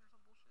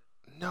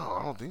 No,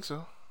 I don't think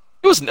so.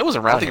 It wasn't I around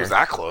don't think here. it was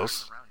that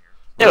close.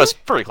 Yeah, it was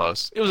pretty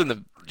close. It was in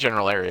the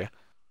general area.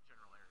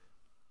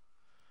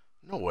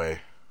 No way.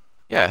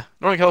 Yeah,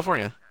 Northern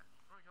California.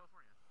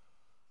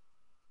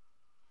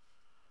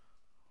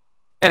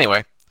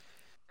 Anyway.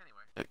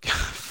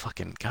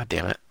 Fucking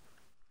goddamn it.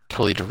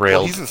 Totally Well,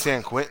 derailed. he's in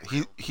San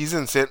Quentin. He's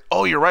in San.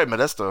 Oh, you're right,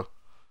 Modesto.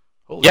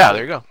 Holy Yeah, shit.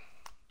 there you go.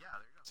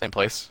 Same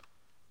place.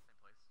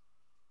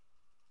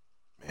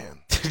 Man.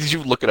 Did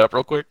you look it up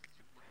real quick?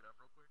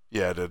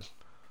 Yeah, I did.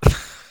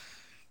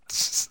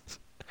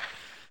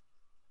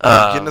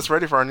 Um, Getting us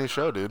ready for our new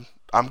show, dude.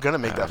 I'm gonna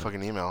make that um,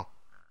 fucking email.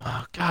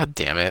 Oh, god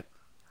damn it.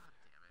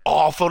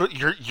 Oh, photo.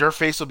 Your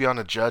face will be on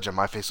a judge, and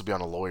my face will be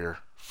on a lawyer.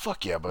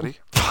 Fuck yeah, buddy.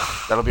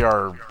 That'll be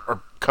our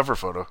cover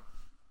photo.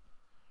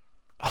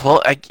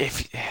 Well,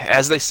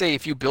 as they say,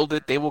 if you build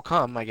it, they will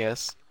come, I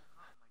guess.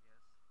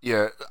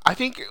 Yeah, I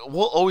think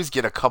we'll always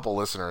get a couple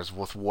listeners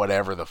with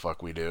whatever the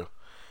fuck we do.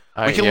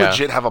 We can yeah.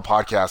 legit have a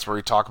podcast where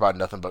we talk about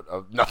nothing but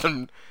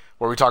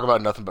where we talk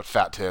about nothing but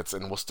fat tits,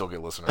 and we'll still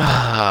get listeners.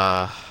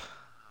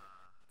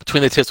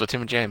 Between the Tits with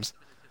Tim and James.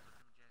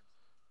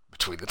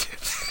 Between the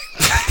tits,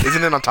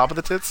 isn't it on top of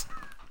the tits?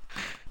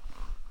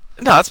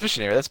 No, that's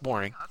missionary. That's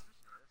boring.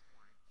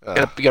 You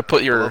gotta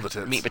put your below the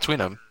tits. meat between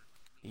them.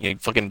 You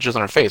fucking jizz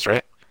on her face,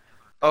 right?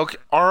 Okay,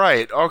 all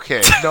right,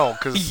 okay, no,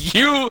 because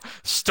You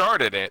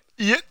started it.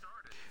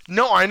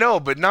 no, I know,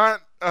 but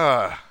not.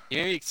 You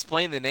maybe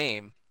explain the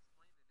name.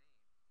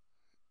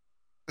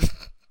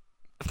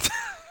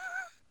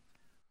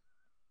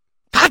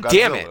 God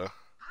damn it! Godzilla.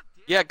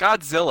 Yeah,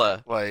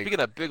 Godzilla. Like, Speaking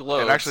of big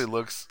loads, it actually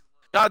looks.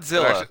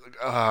 Godzilla.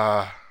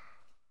 Actually,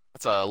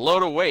 That's a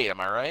load of weight. Am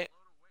I right?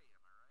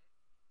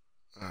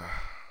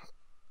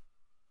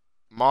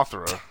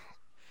 Mothra.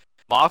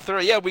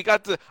 Mothra. Yeah, we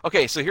got to.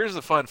 Okay, so here's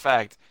the fun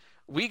fact: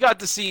 we got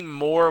to see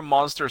more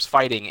monsters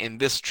fighting in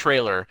this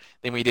trailer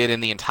than we did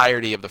in the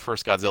entirety of the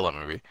first Godzilla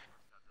movie.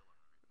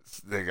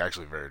 It's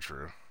actually very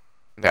true.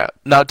 Yeah.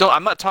 Now,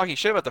 I'm not talking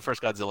shit about the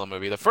first Godzilla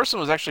movie. The first one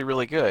was actually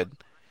really good.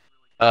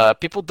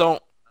 People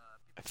don't.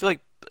 I feel like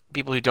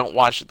people who don't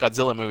watch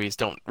Godzilla movies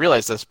don't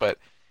realize this, but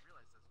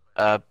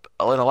in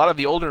a lot of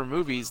the older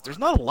movies, there's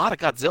not a lot of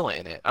Godzilla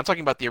in it. I'm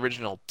talking about the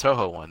original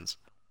Toho ones.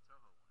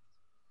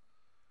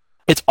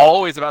 It's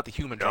always about the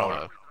human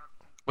drama,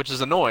 which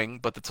is annoying,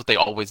 but that's what they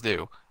always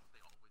do.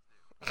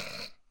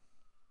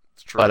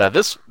 It's true. But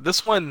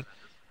this one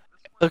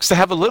looks to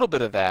have a little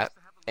bit of that,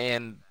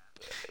 and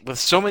with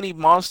so many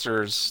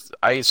monsters,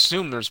 I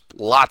assume there's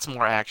lots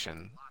more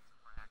action.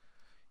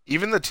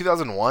 Even the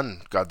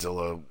 2001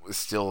 Godzilla was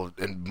still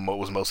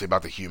was mostly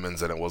about the humans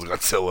than it was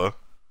Godzilla.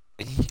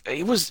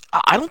 It was.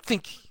 I don't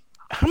think.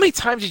 How many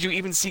times did you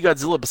even see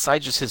Godzilla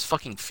besides just his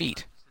fucking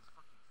feet?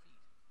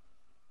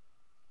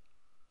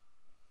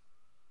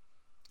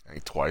 I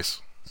think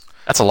twice.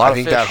 That's a lot I of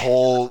think fish. that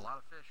whole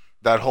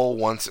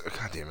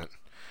God damn it,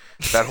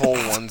 that whole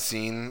one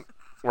scene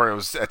where it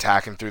was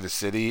attacking through the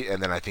city,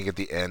 and then I think at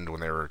the end when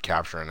they were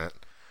capturing it,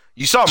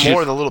 you saw Did you-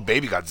 more of the little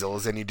baby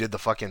Godzillas than you did the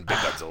fucking big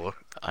Godzilla.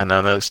 I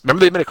know those.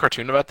 Remember they made a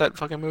cartoon about that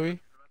fucking movie?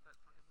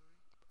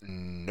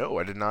 No,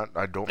 I did not.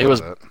 I don't It know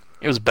was that.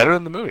 it was better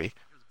than the movie.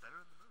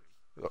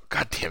 Oh,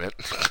 God damn it.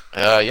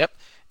 Yep.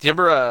 Do you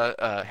remember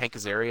Hank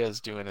Azaria is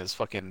doing his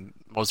fucking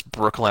most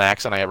Brooklyn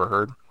accent I ever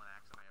heard?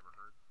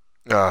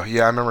 Yeah,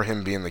 I remember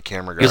him being the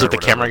camera guy. He was or like the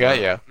whatever. camera guy,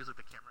 yeah.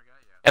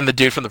 And the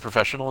dude from The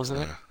Professional, isn't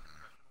it?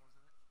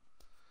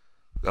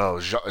 Oh,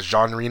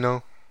 Jean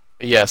Reno.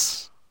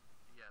 Yes.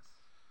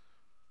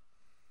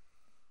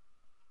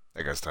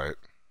 That guy's tight.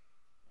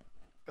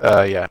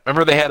 Yeah.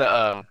 Remember they had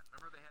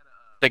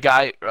the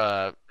guy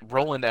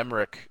Roland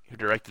Emmerich who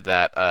directed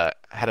that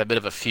had a bit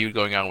of a feud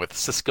going on with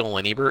Siskel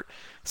and Ebert,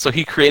 so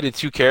he created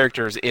two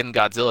characters in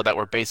Godzilla that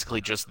were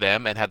basically just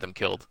them and had them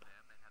killed.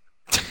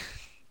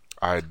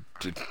 I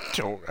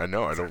don't. I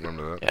know. I don't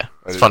remember that. Yeah,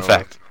 I it's a didn't fun know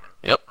fact.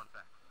 Yep.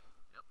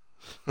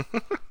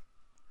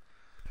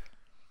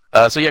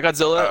 So yeah,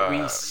 Godzilla.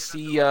 We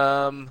see.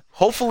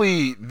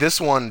 Hopefully,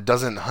 this one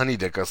doesn't honey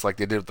dick us like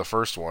they did with the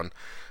first one.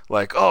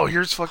 Like, oh,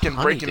 here's fucking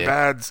Honey Breaking dick?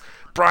 Bad's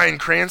Bryan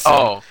Cranston.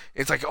 Oh.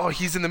 It's like, oh,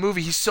 he's in the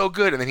movie. He's so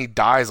good, and then he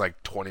dies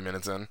like 20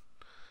 minutes in.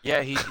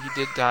 Yeah, he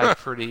did die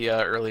pretty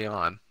early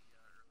on.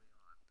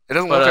 It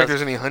doesn't But, look like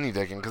there's any honey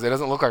dicking because it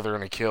doesn't look like they're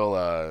gonna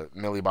kill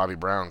Millie Bobby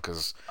Brown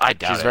because I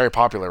doubt she's it. very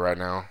popular right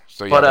now.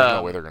 So yeah, But, there's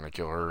no way they're gonna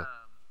kill her.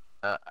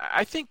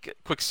 I think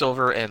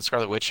Quicksilver and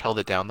Scarlet Witch held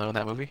it down though in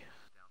that movie.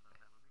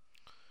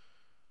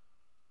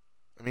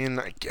 I mean,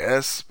 I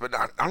guess, but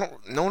I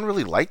don't. No one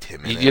really liked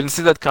him. In You it. didn't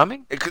see that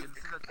coming? It could.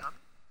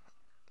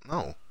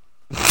 No.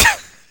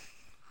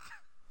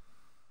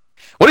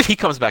 What if he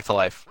comes back to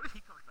life?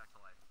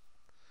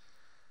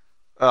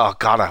 Oh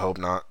God, I hope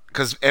not.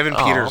 Because Evan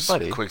Aw, Peters'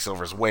 buddy.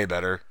 Quicksilver is way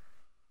better.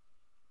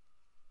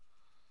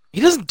 He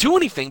doesn't do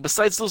anything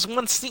besides those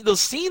those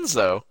scenes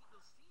though.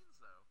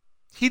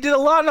 He did a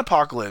lot in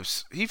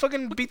Apocalypse. He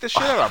fucking beat the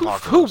shit out of Who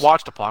Apocalypse.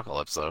 watched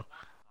Apocalypse though?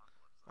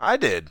 I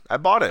did. I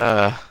bought it.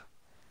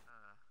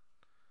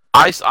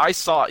 I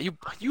saw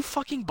you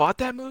fucking bought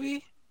that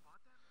movie?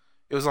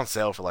 It was on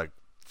sale for like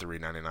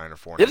 $3.99 or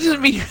 $4.99. It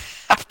doesn't mean you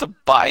have to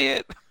buy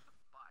it.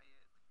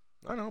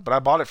 I know, but I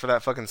bought it for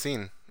that fucking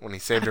scene when he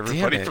saved God damn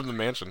everybody it. from the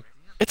mansion.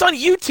 It's on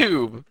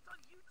YouTube.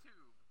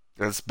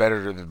 It's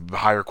better,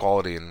 higher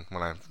quality, and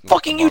when I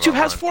Fucking bought it YouTube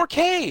has online.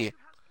 4K.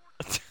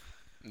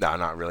 No,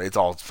 not really. It's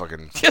all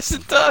fucking Yes,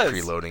 it does.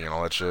 preloading and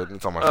all that shit.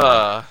 It's on my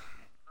phone.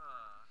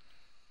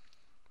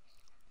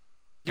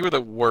 You were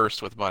the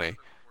worst with money.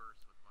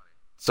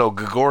 So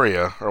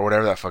Gagoria, or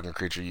whatever that fucking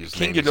creature used.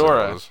 King name you said it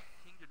Ghidorah. was.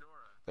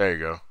 There you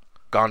go.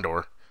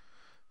 Gondor.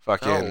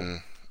 Fucking. No.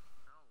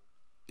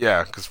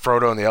 Yeah, because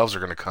Frodo and the elves are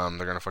gonna come.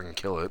 They're gonna fucking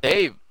kill it.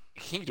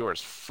 King Ghidorah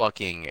is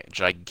fucking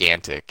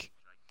gigantic.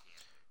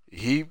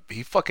 He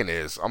fucking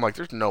is. I'm like,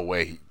 there's no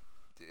way.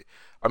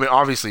 I mean,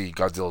 obviously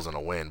Godzilla's gonna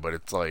win, but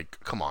it's like,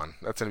 come on,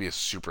 that's gonna be a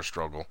super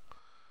struggle.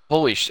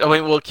 Holy sh! I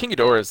mean, well, King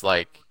Ghidorah is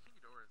like,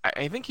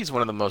 I think he's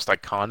one of the most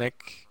iconic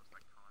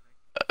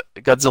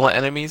Godzilla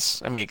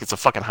enemies. I mean, it's a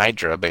fucking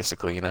Hydra,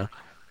 basically, you know.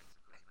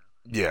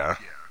 Yeah.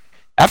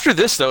 After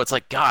this, though, it's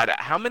like, God,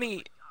 how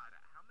many?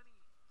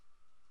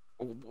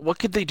 What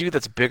could they do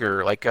that's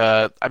bigger? Like,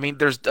 I mean,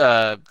 there's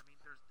 100%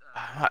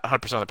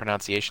 of the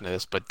pronunciation of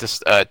this, but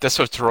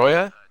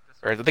Destroya,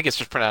 or I think it's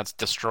just pronounced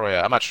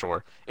Destroya. I'm not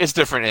sure. It's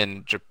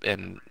different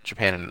in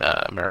Japan and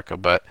America,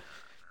 but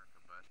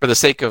for the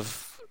sake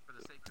of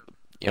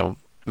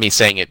me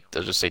saying it,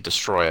 I'll just say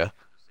Destroya.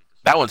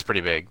 That one's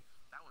pretty big.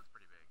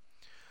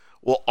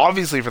 Well,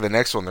 obviously for the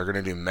next one, they're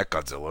gonna do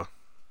Mechagodzilla.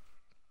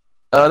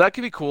 That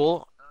could be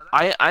cool.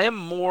 I am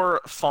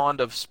more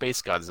fond of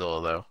Space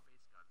Godzilla though.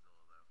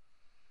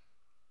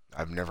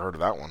 I've never heard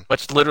of that one.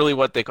 That's literally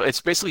what they call. It's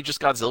basically just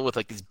Godzilla with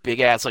like these big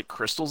ass like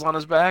crystals on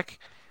his back.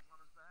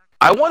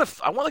 I want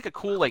like a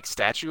cool like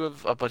statue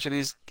of a bunch of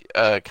these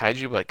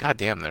kaiju, but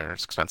goddamn, they're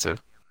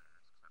expensive,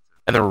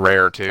 and they're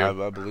rare too.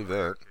 I believe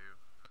that.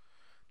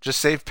 Just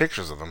save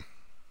pictures of them.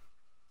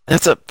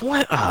 That's a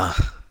what?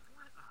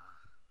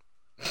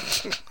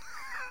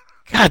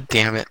 God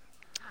damn it!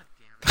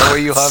 That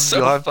way you'll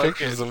So have fucking-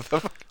 pictures of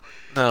them.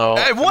 No,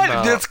 Hey, what?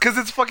 no. That's because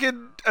it's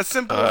fucking a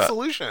simple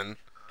solution.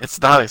 It's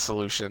not a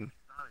solution.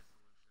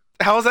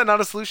 How is that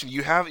not a solution?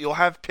 You'll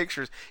have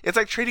pictures. It's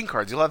like trading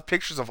cards. You'll have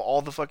pictures of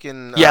all the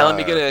fucking. Yeah, let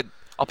me get it.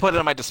 I'll put it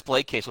on my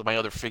display case with my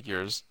other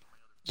figures.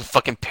 Just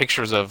fucking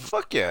pictures of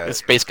Fuck yeah.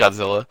 Space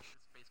Godzilla.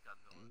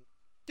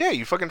 Yeah,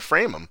 you fucking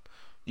frame them.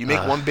 You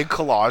make one big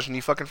collage and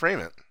you fucking frame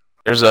it.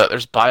 There's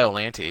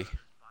Biollante.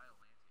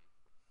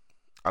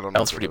 I don't know. That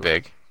was pretty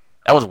big.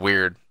 That was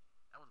weird.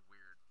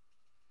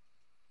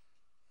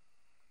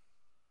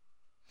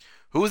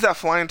 Who was that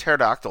flying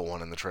pterodactyl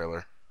one in the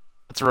trailer?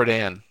 It's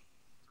Rodan,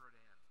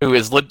 who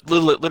is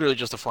literally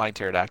just a flying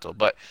pterodactyl.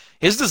 But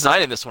his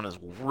design in this one is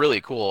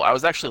really cool. I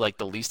was actually like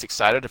the least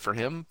excited for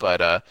him,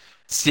 but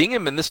seeing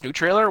him in this new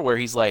trailer where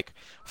he's like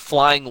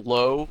flying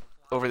low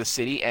over the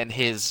city, and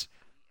his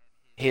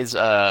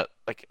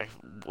like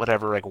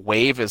whatever like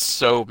wave is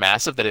so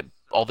massive that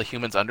all the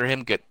humans under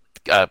him get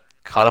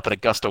caught up in a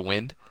gust of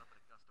wind.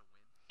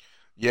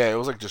 Yeah, it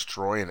was like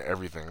destroying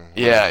everything when it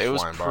Yeah,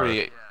 was flying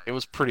by. it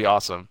was pretty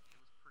awesome.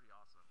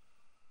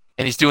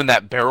 And he's doing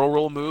that barrel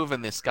roll move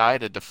in the sky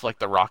to deflect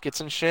the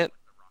rockets and shit.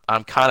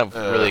 I'm kind of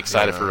really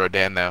excited for Yeah.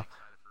 Rodan now.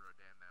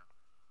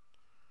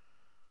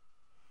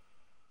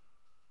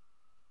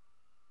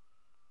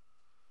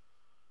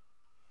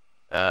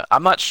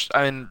 I'm not.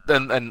 I mean,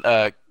 then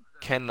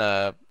Ken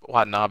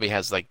Watanabe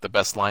has like the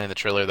best line in the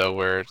trailer though,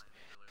 where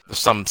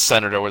some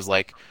senator was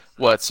like,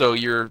 "What? So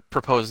you're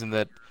proposing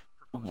that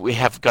we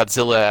have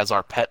Godzilla as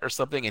our pet or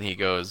something?" And he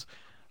goes,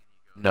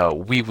 "No,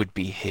 we would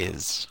be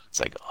his." It's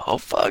like, oh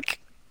fuck,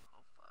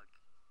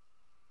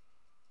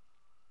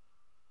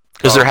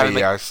 because Oh, they're okay, having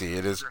like yeah, I see.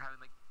 It is.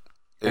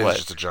 It is what?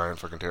 just a giant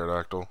fucking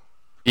pterodactyl.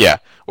 Yeah,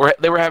 or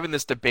they were having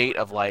this debate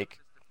of like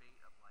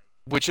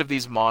which of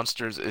these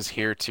monsters is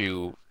here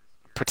to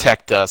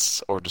protect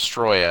us or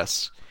destroy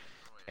us,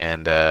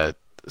 and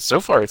so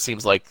far it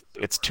seems like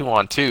it's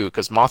 2-on-2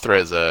 because Mothra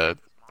is a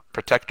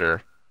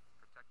protector.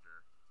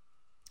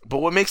 But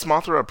what makes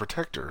Mothra a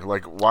protector?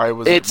 Like, why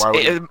was it? It's Why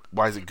would it? it,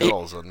 Why is it good it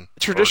all of a sudden?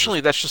 Or just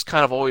traditionally that's just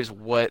kind of always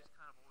what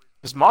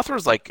because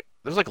Mothra's like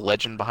there's like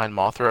legend behind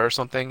Mothra or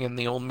something in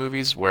the old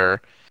movies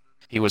where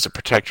he was a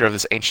protector of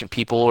this ancient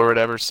people or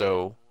whatever.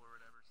 So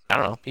I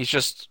don't know.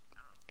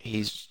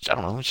 He's I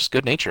don't know. He's just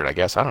good natured, I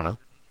guess. I don't know.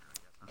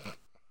 I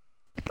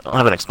don't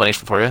have an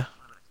explanation for you.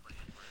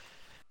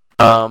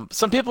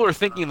 Some people are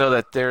thinking though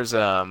that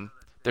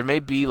there may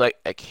be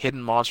like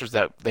hidden monsters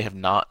that they have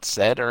not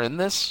said are in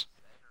this,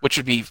 which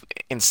would be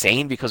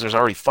insane because there's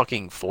already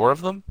fucking four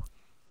of them.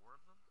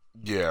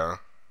 yeah.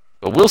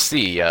 But we'll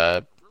see.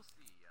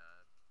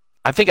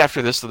 I think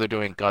after this, though, they're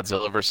doing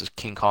Godzilla versus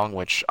King Kong,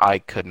 which I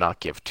could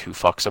not give two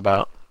fucks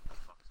about.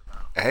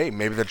 Hey,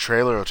 maybe the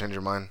trailer will change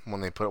your mind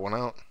when they put one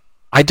out.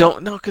 I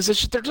don't know because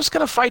they're just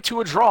gonna fight to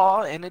a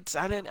draw, and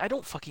I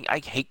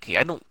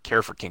don't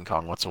care for King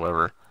Kong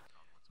whatsoever.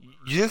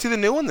 You didn't see the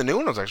new one? The new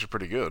one was actually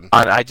pretty good.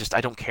 I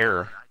don't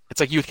care. It's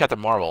like you with Captain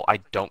Marvel. I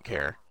don't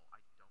care.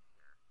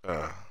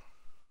 Uh,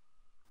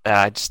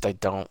 I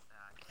don't.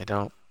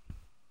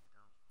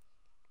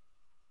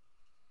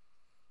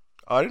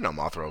 I didn't know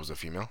Mothra was a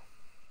female.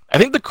 I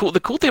think the cool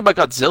thing about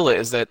Godzilla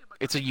is that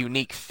it's a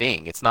unique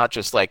thing. It's not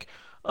just like,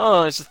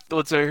 oh,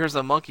 here's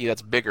a monkey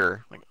that's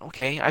bigger. Like,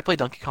 okay, I play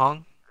Donkey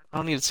Kong. I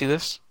don't need to see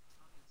this.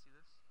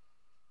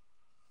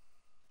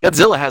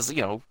 Godzilla has,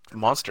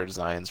 monster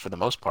designs for the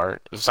most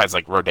part. Besides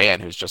like Rodan,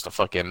 who's just a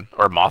fucking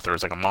or Mothra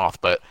is like a moth,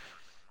 but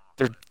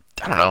they're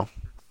I don't know.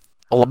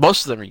 Well,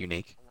 most of them are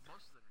unique.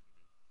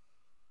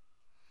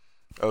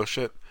 Oh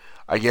shit!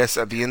 I guess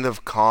at the end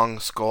of Kong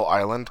Skull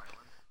Island,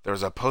 there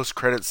was a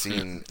post-credit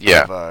scene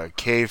Yeah. of a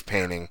cave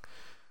painting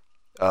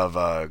of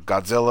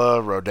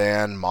Godzilla,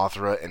 Rodan,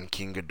 Mothra, and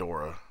King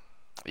Ghidorah.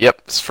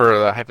 Yep, it's for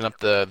hyping up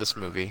the this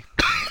movie.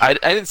 I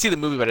didn't see the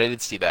movie, but I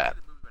did see that.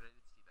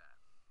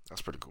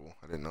 That's pretty cool.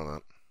 I didn't know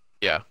that.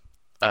 Yeah.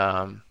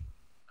 Um,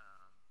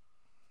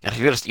 and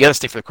you gotta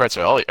stick for the credits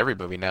for every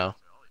movie now.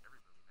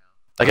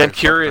 Like Right, fuck,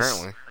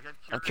 apparently.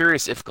 I'm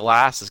curious if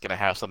Glass is gonna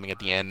have something at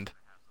the end,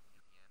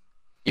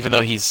 even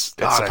though it's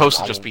God, supposed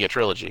to just be a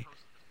trilogy.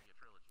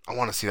 I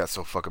want to see that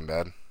so fucking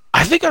bad.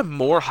 I think I'm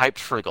more hyped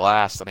for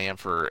Glass than I am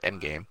for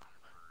Endgame.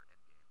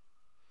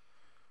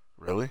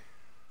 Really?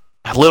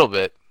 A little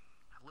bit.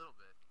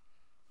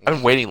 I've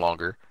been waiting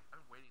longer.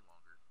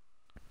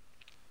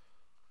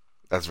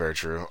 That's very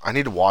true. I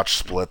need to watch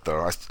Split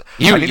though.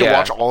 You I need to yeah.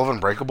 watch all of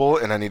Unbreakable,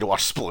 and I need to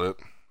watch Split.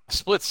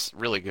 Split's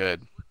really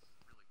good. I'm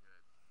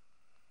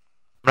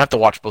gonna have to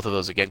watch both of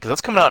those again because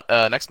that's coming out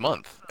next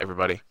month.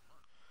 Everybody.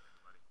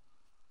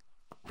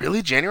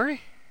 Really,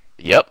 January?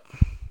 Yep.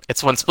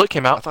 It's when Split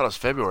came I out. thought it was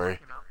February.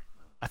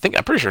 I'm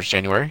pretty sure it's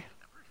January.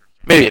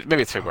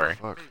 Maybe it's February,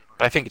 Fuck.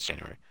 but I think it's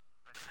January.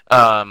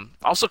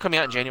 Also coming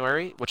out in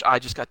January, which I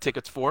just got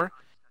tickets for,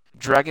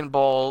 Dragon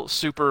Ball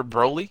Super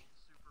Broly,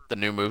 the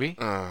new movie.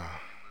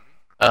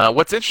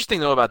 What's interesting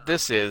though about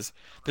this is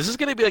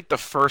going to be like the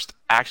first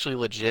actually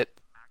legit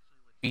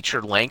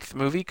feature length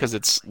movie because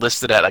it's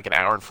listed at like an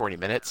hour and 40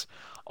 minutes.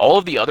 All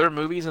of the other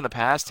movies in the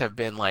past have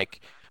been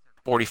like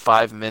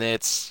 45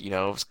 minutes,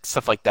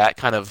 stuff like that,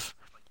 kind of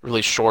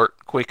really short,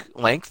 quick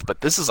length. But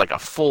this is like a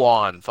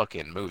full-on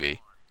fucking movie.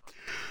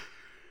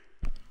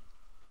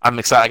 I'm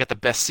excited. I got the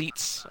best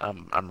seats.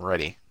 I'm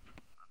ready.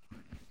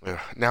 Yeah.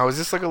 Now, is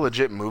this like a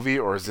legit movie,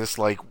 or is this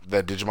like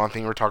the Digimon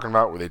thing we were talking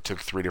about, where they took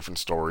three different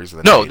stories and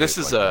then No, made this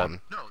it, is like, a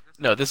one?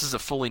 no. This is a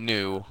fully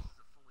new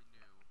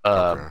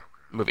Okay.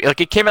 movie. Like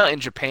it came out in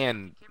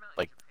Japan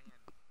like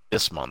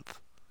this month.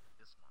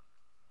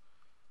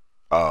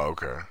 Oh,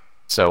 okay.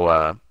 So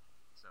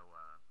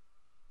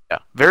yeah,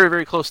 very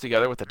very close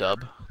together with the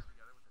dub.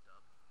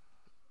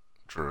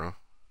 True.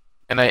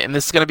 And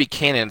this is gonna be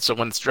canon. So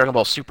when Dragon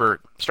Ball Super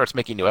starts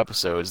making new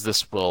episodes,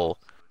 this will,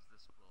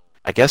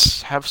 I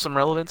guess, have some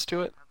relevance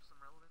to it.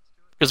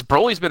 Because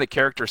Broly's been a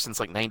character since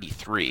like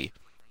 '93,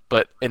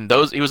 but in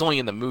those he was only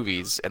in the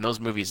movies, and those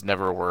movies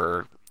never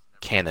were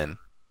canon.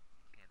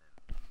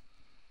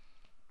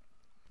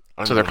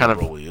 I don't So even they're know kind who of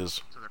Broly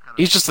is.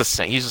 he's just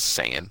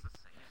saying.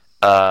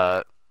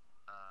 Uh,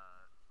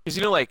 because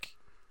like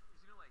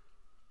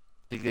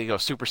they go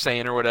Super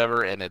Saiyan or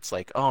whatever, and it's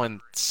like, oh,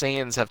 and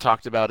Saiyans have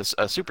talked about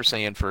a Super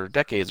Saiyan for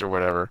decades or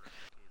whatever.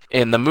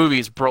 In the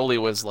movies, Broly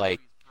was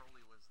like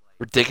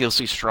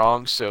ridiculously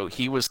strong, so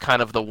he was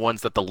kind of the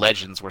ones that the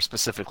legends were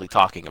specifically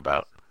talking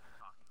about.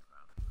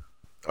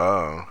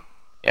 Oh.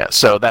 Yeah,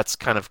 so that's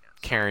kind of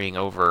carrying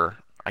over,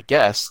 I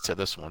guess, to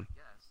this one.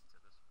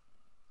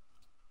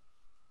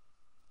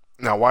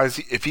 Now, why is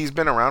he? If he's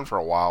been around for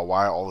a while,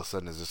 why all of a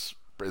sudden is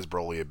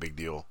Broly a big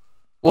deal?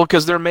 Well,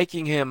 because they're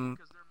making him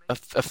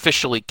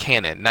officially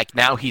canon. Like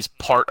now he's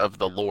part of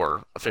the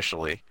lore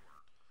officially.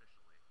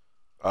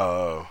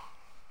 Oh.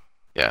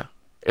 Yeah,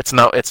 it's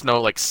no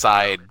like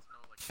side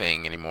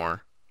thing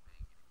anymore.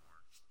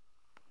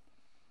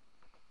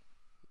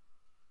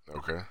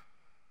 Okay.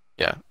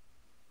 Yeah,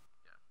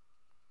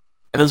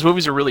 and those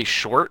movies are really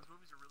short,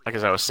 like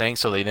as I was saying,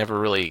 so they never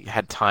really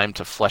had time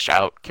to flesh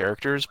out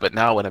characters. But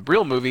now in a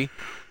real movie,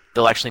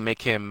 they'll actually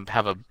make him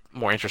have a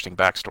more interesting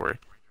backstory.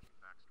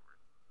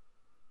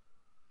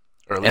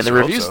 Or at And least you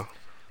hope so.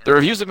 the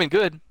reviews have been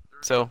good,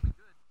 so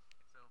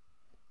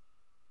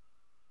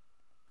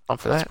I'm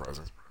for That's that.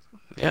 surprising.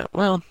 Yeah,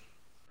 well,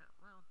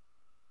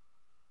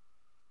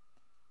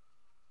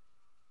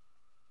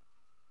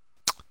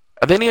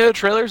 are there any other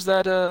trailers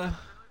that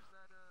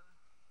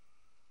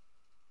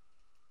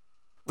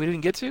we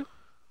didn't get to?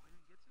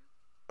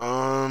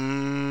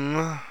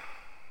 Um,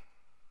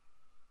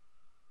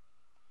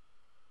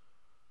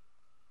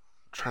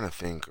 trying to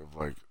think of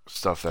like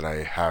stuff that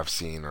I have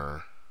seen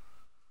or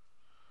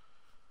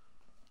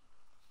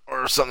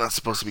something that's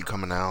supposed to be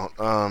coming out.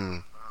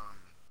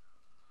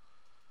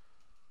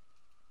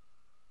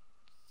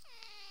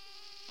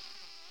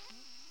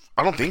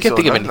 I don't I think can't so.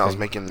 think of Nothing that was anything.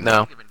 making.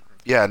 No,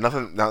 Yeah,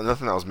 nothing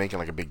that was making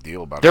like a big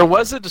deal about there anything.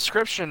 was a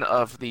description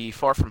of the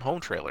Far From Home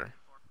trailer,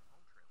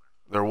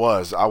 There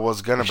was. I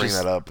was gonna which bring is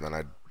that up, and then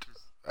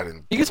I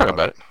didn't you can think talk about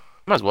about it. it.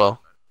 Might as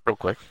well, real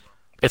quick.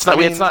 I It's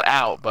mean, not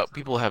out, but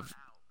people have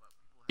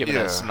given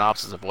a yeah.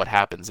 synopsis of what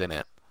happens in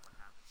it.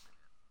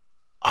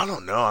 I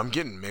don't know. I'm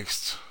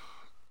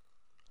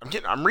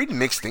reading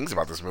mixed things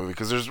about this movie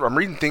because I'm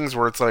reading things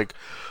where it's like,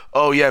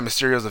 oh yeah,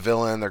 Mysterio's a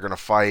villain, they're gonna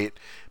fight,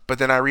 but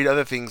then I read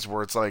other things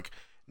where it's like,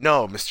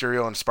 no,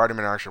 Mysterio and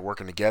Spider-Man are actually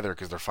working together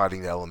because they're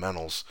fighting the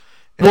Elementals,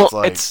 and it's Well,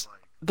 like, it's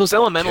those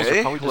elementals are okay,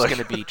 probably just like, going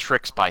to be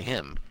tricks by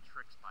him.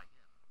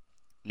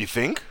 you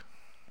think?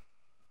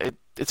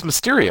 It's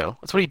Mysterio.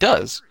 That's what he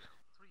does.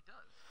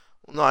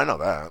 Well, no, I know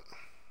that.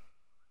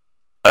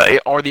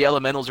 Or the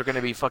elementals are going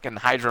to be fucking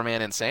Hydro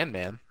Man and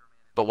Sandman.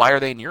 But why are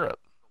they in Europe?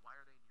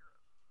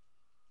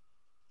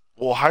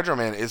 Well, Hydro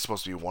Man is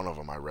supposed to be one of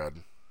them. I read.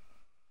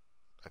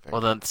 I Well,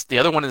 think. then the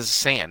other one is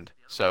sand.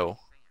 So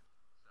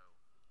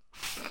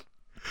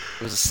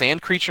it was a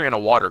sand creature and a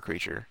water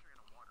creature.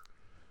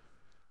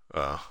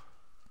 Uh.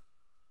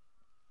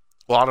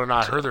 Well, I don't know.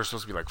 I So, heard there's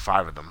supposed to be like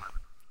five of them.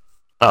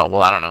 oh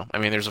well, I don't know. I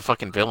mean, there's a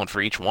fucking villain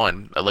for each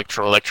one.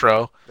 Electro.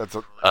 That's a,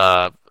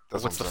 Uh,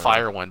 that's what what's I'm the saying.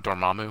 fire one?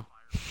 Dormammu.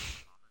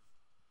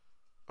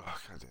 Oh,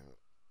 God damn it.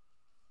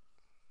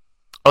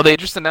 Oh, they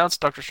just announced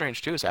Doctor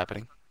Strange 2 is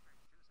happening.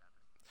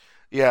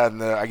 Yeah,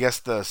 and I guess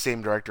the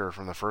same director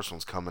from the first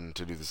one's coming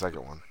to do the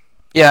second one.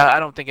 Yeah, I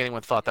don't think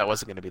anyone thought that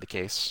wasn't going to be the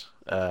case.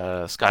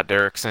 Scott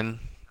Derrickson.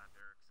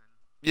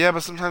 Yeah,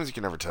 but sometimes you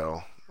can never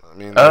tell. I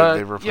mean,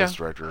 they've Yeah. replaced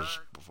directors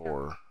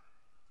before.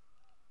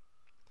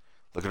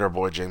 Look at our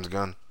boy James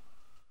Gunn.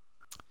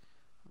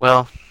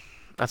 Well,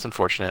 that's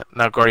unfortunate.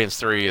 Now Guardians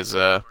 3 is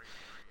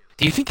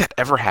do you think that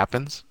ever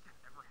happens?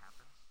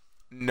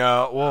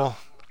 No, well,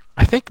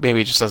 I think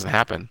maybe it just doesn't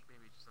happen.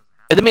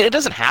 I mean, it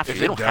doesn't have to. if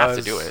They it don't does, have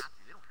to do it.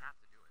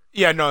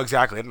 yeah, no,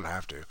 exactly. It doesn't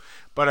have to,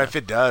 but Yeah. if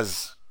it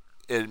does,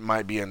 it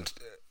might be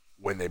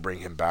when they bring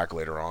him back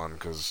later on.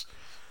 Because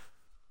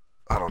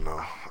I don't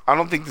know. I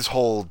don't think this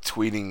whole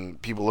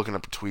tweeting, people looking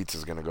up tweets,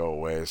 is gonna go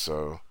away.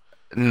 So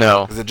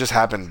No. because it just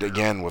happened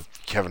again with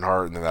Kevin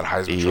Hart and then that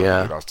Heisman Trophy Yeah.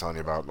 dude I was telling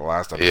you about in the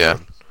last episode. Yeah.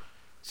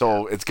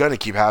 So it's gonna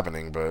keep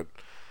happening, but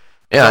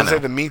Yeah, I I'd say know.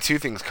 the Me Too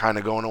thing's kind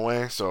of going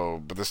away.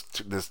 So, but this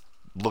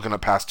looking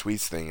up past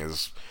tweets thing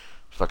is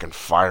fucking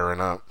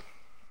firing up.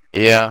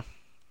 Yeah.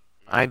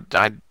 I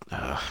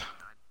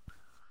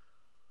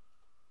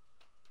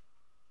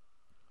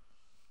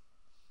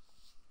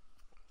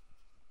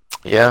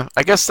Yeah,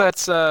 I guess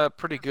that's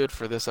pretty good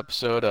for this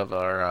episode of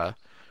our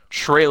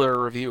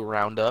trailer review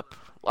roundup.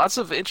 Lots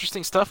of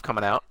interesting stuff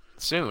coming out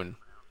soon.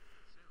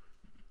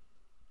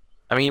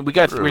 I mean, we're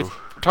True.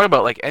 talking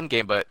about like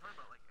Endgame, but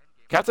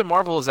Captain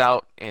Marvel is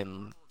out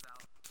in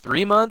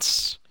 3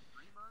 months.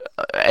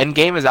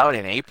 Endgame is out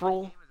in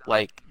April.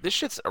 Like this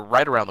shit's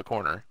right around the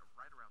corner.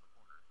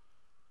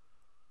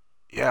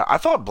 Yeah, I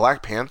thought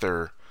Black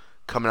Panther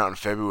coming out in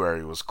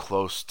February was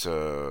close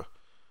to.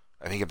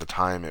 I think at the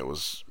time it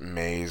was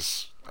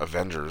May's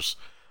Avengers.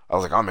 I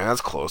was like, oh man,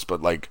 that's close.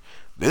 But like,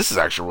 this is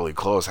actually really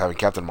close. Having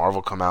Captain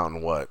Marvel come out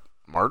in what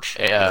March,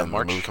 and Yeah, then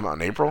the movie March. come out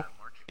in April.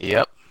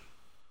 Yep.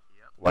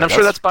 And I'm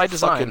sure that's by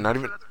design. Not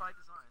even.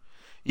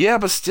 Yeah,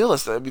 but still,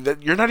 I mean,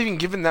 you're not even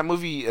giving that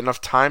movie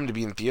enough time to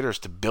be in theaters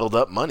to build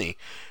up money. It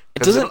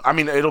Because doesn't. I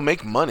mean, it'll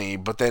make money,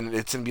 but then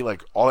it's gonna be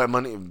like all that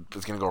money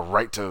is gonna go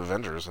right to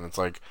Avengers, and it's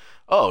like,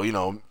 oh,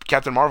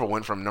 Captain Marvel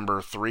went from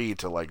number 3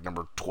 to like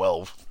number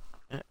 12.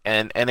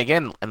 And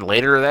again, and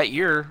later that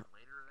year,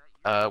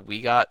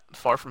 we got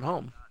Far From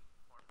Home.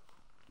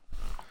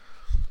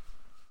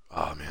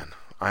 Oh man,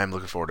 I am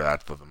looking forward to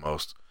that the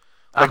most.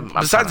 Like I'm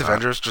besides kinda not.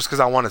 Avengers, just because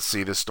I want to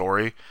see this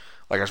story,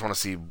 like I just want to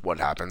see what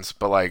happens.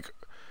 But like,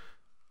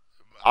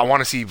 I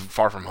want to see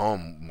Far From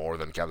Home more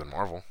than Captain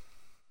Marvel.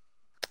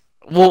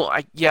 Well,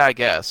 I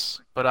guess,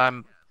 but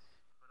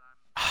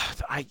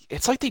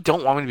it's like they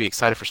don't want me to be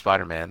excited for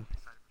Spider-Man.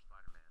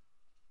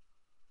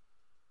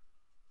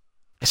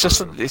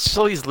 True. It's just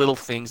all these little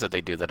things that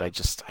they do that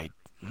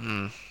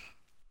mm,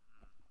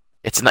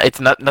 it's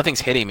not,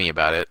 nothing's hitting me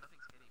about it.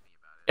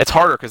 It's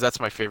harder because that's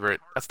my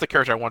favorite. That's the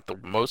character I want the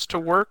most to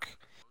work,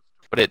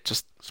 but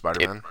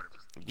Spider it, Man.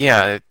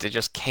 yeah, it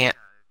just can't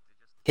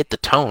hit the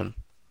tone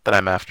that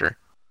I'm after.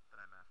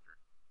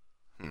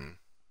 Hmm.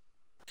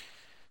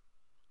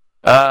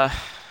 Uh,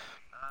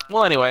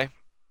 well, anyway,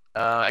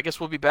 I guess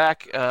we'll be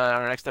back on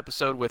our next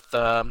episode with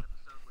a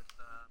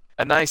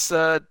nice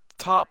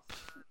top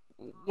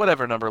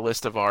whatever number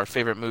list of our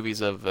favorite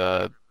movies of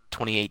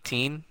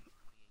 2018.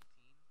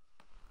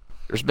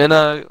 There's been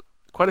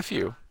quite a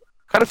few,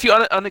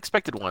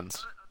 unexpected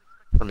ones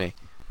for me.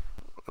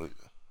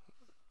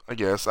 I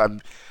guess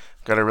I'm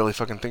gotta really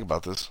fucking think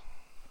about this.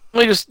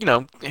 Well, you just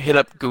hit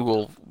up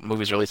Google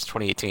movies released in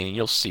 2018, and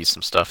you'll see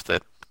some stuff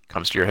that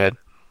comes to your head.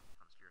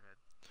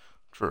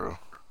 True.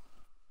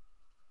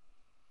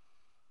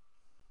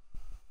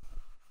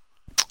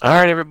 All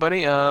right,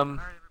 everybody.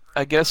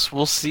 I guess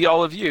we'll see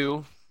all of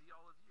you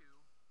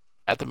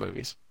at the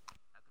movies.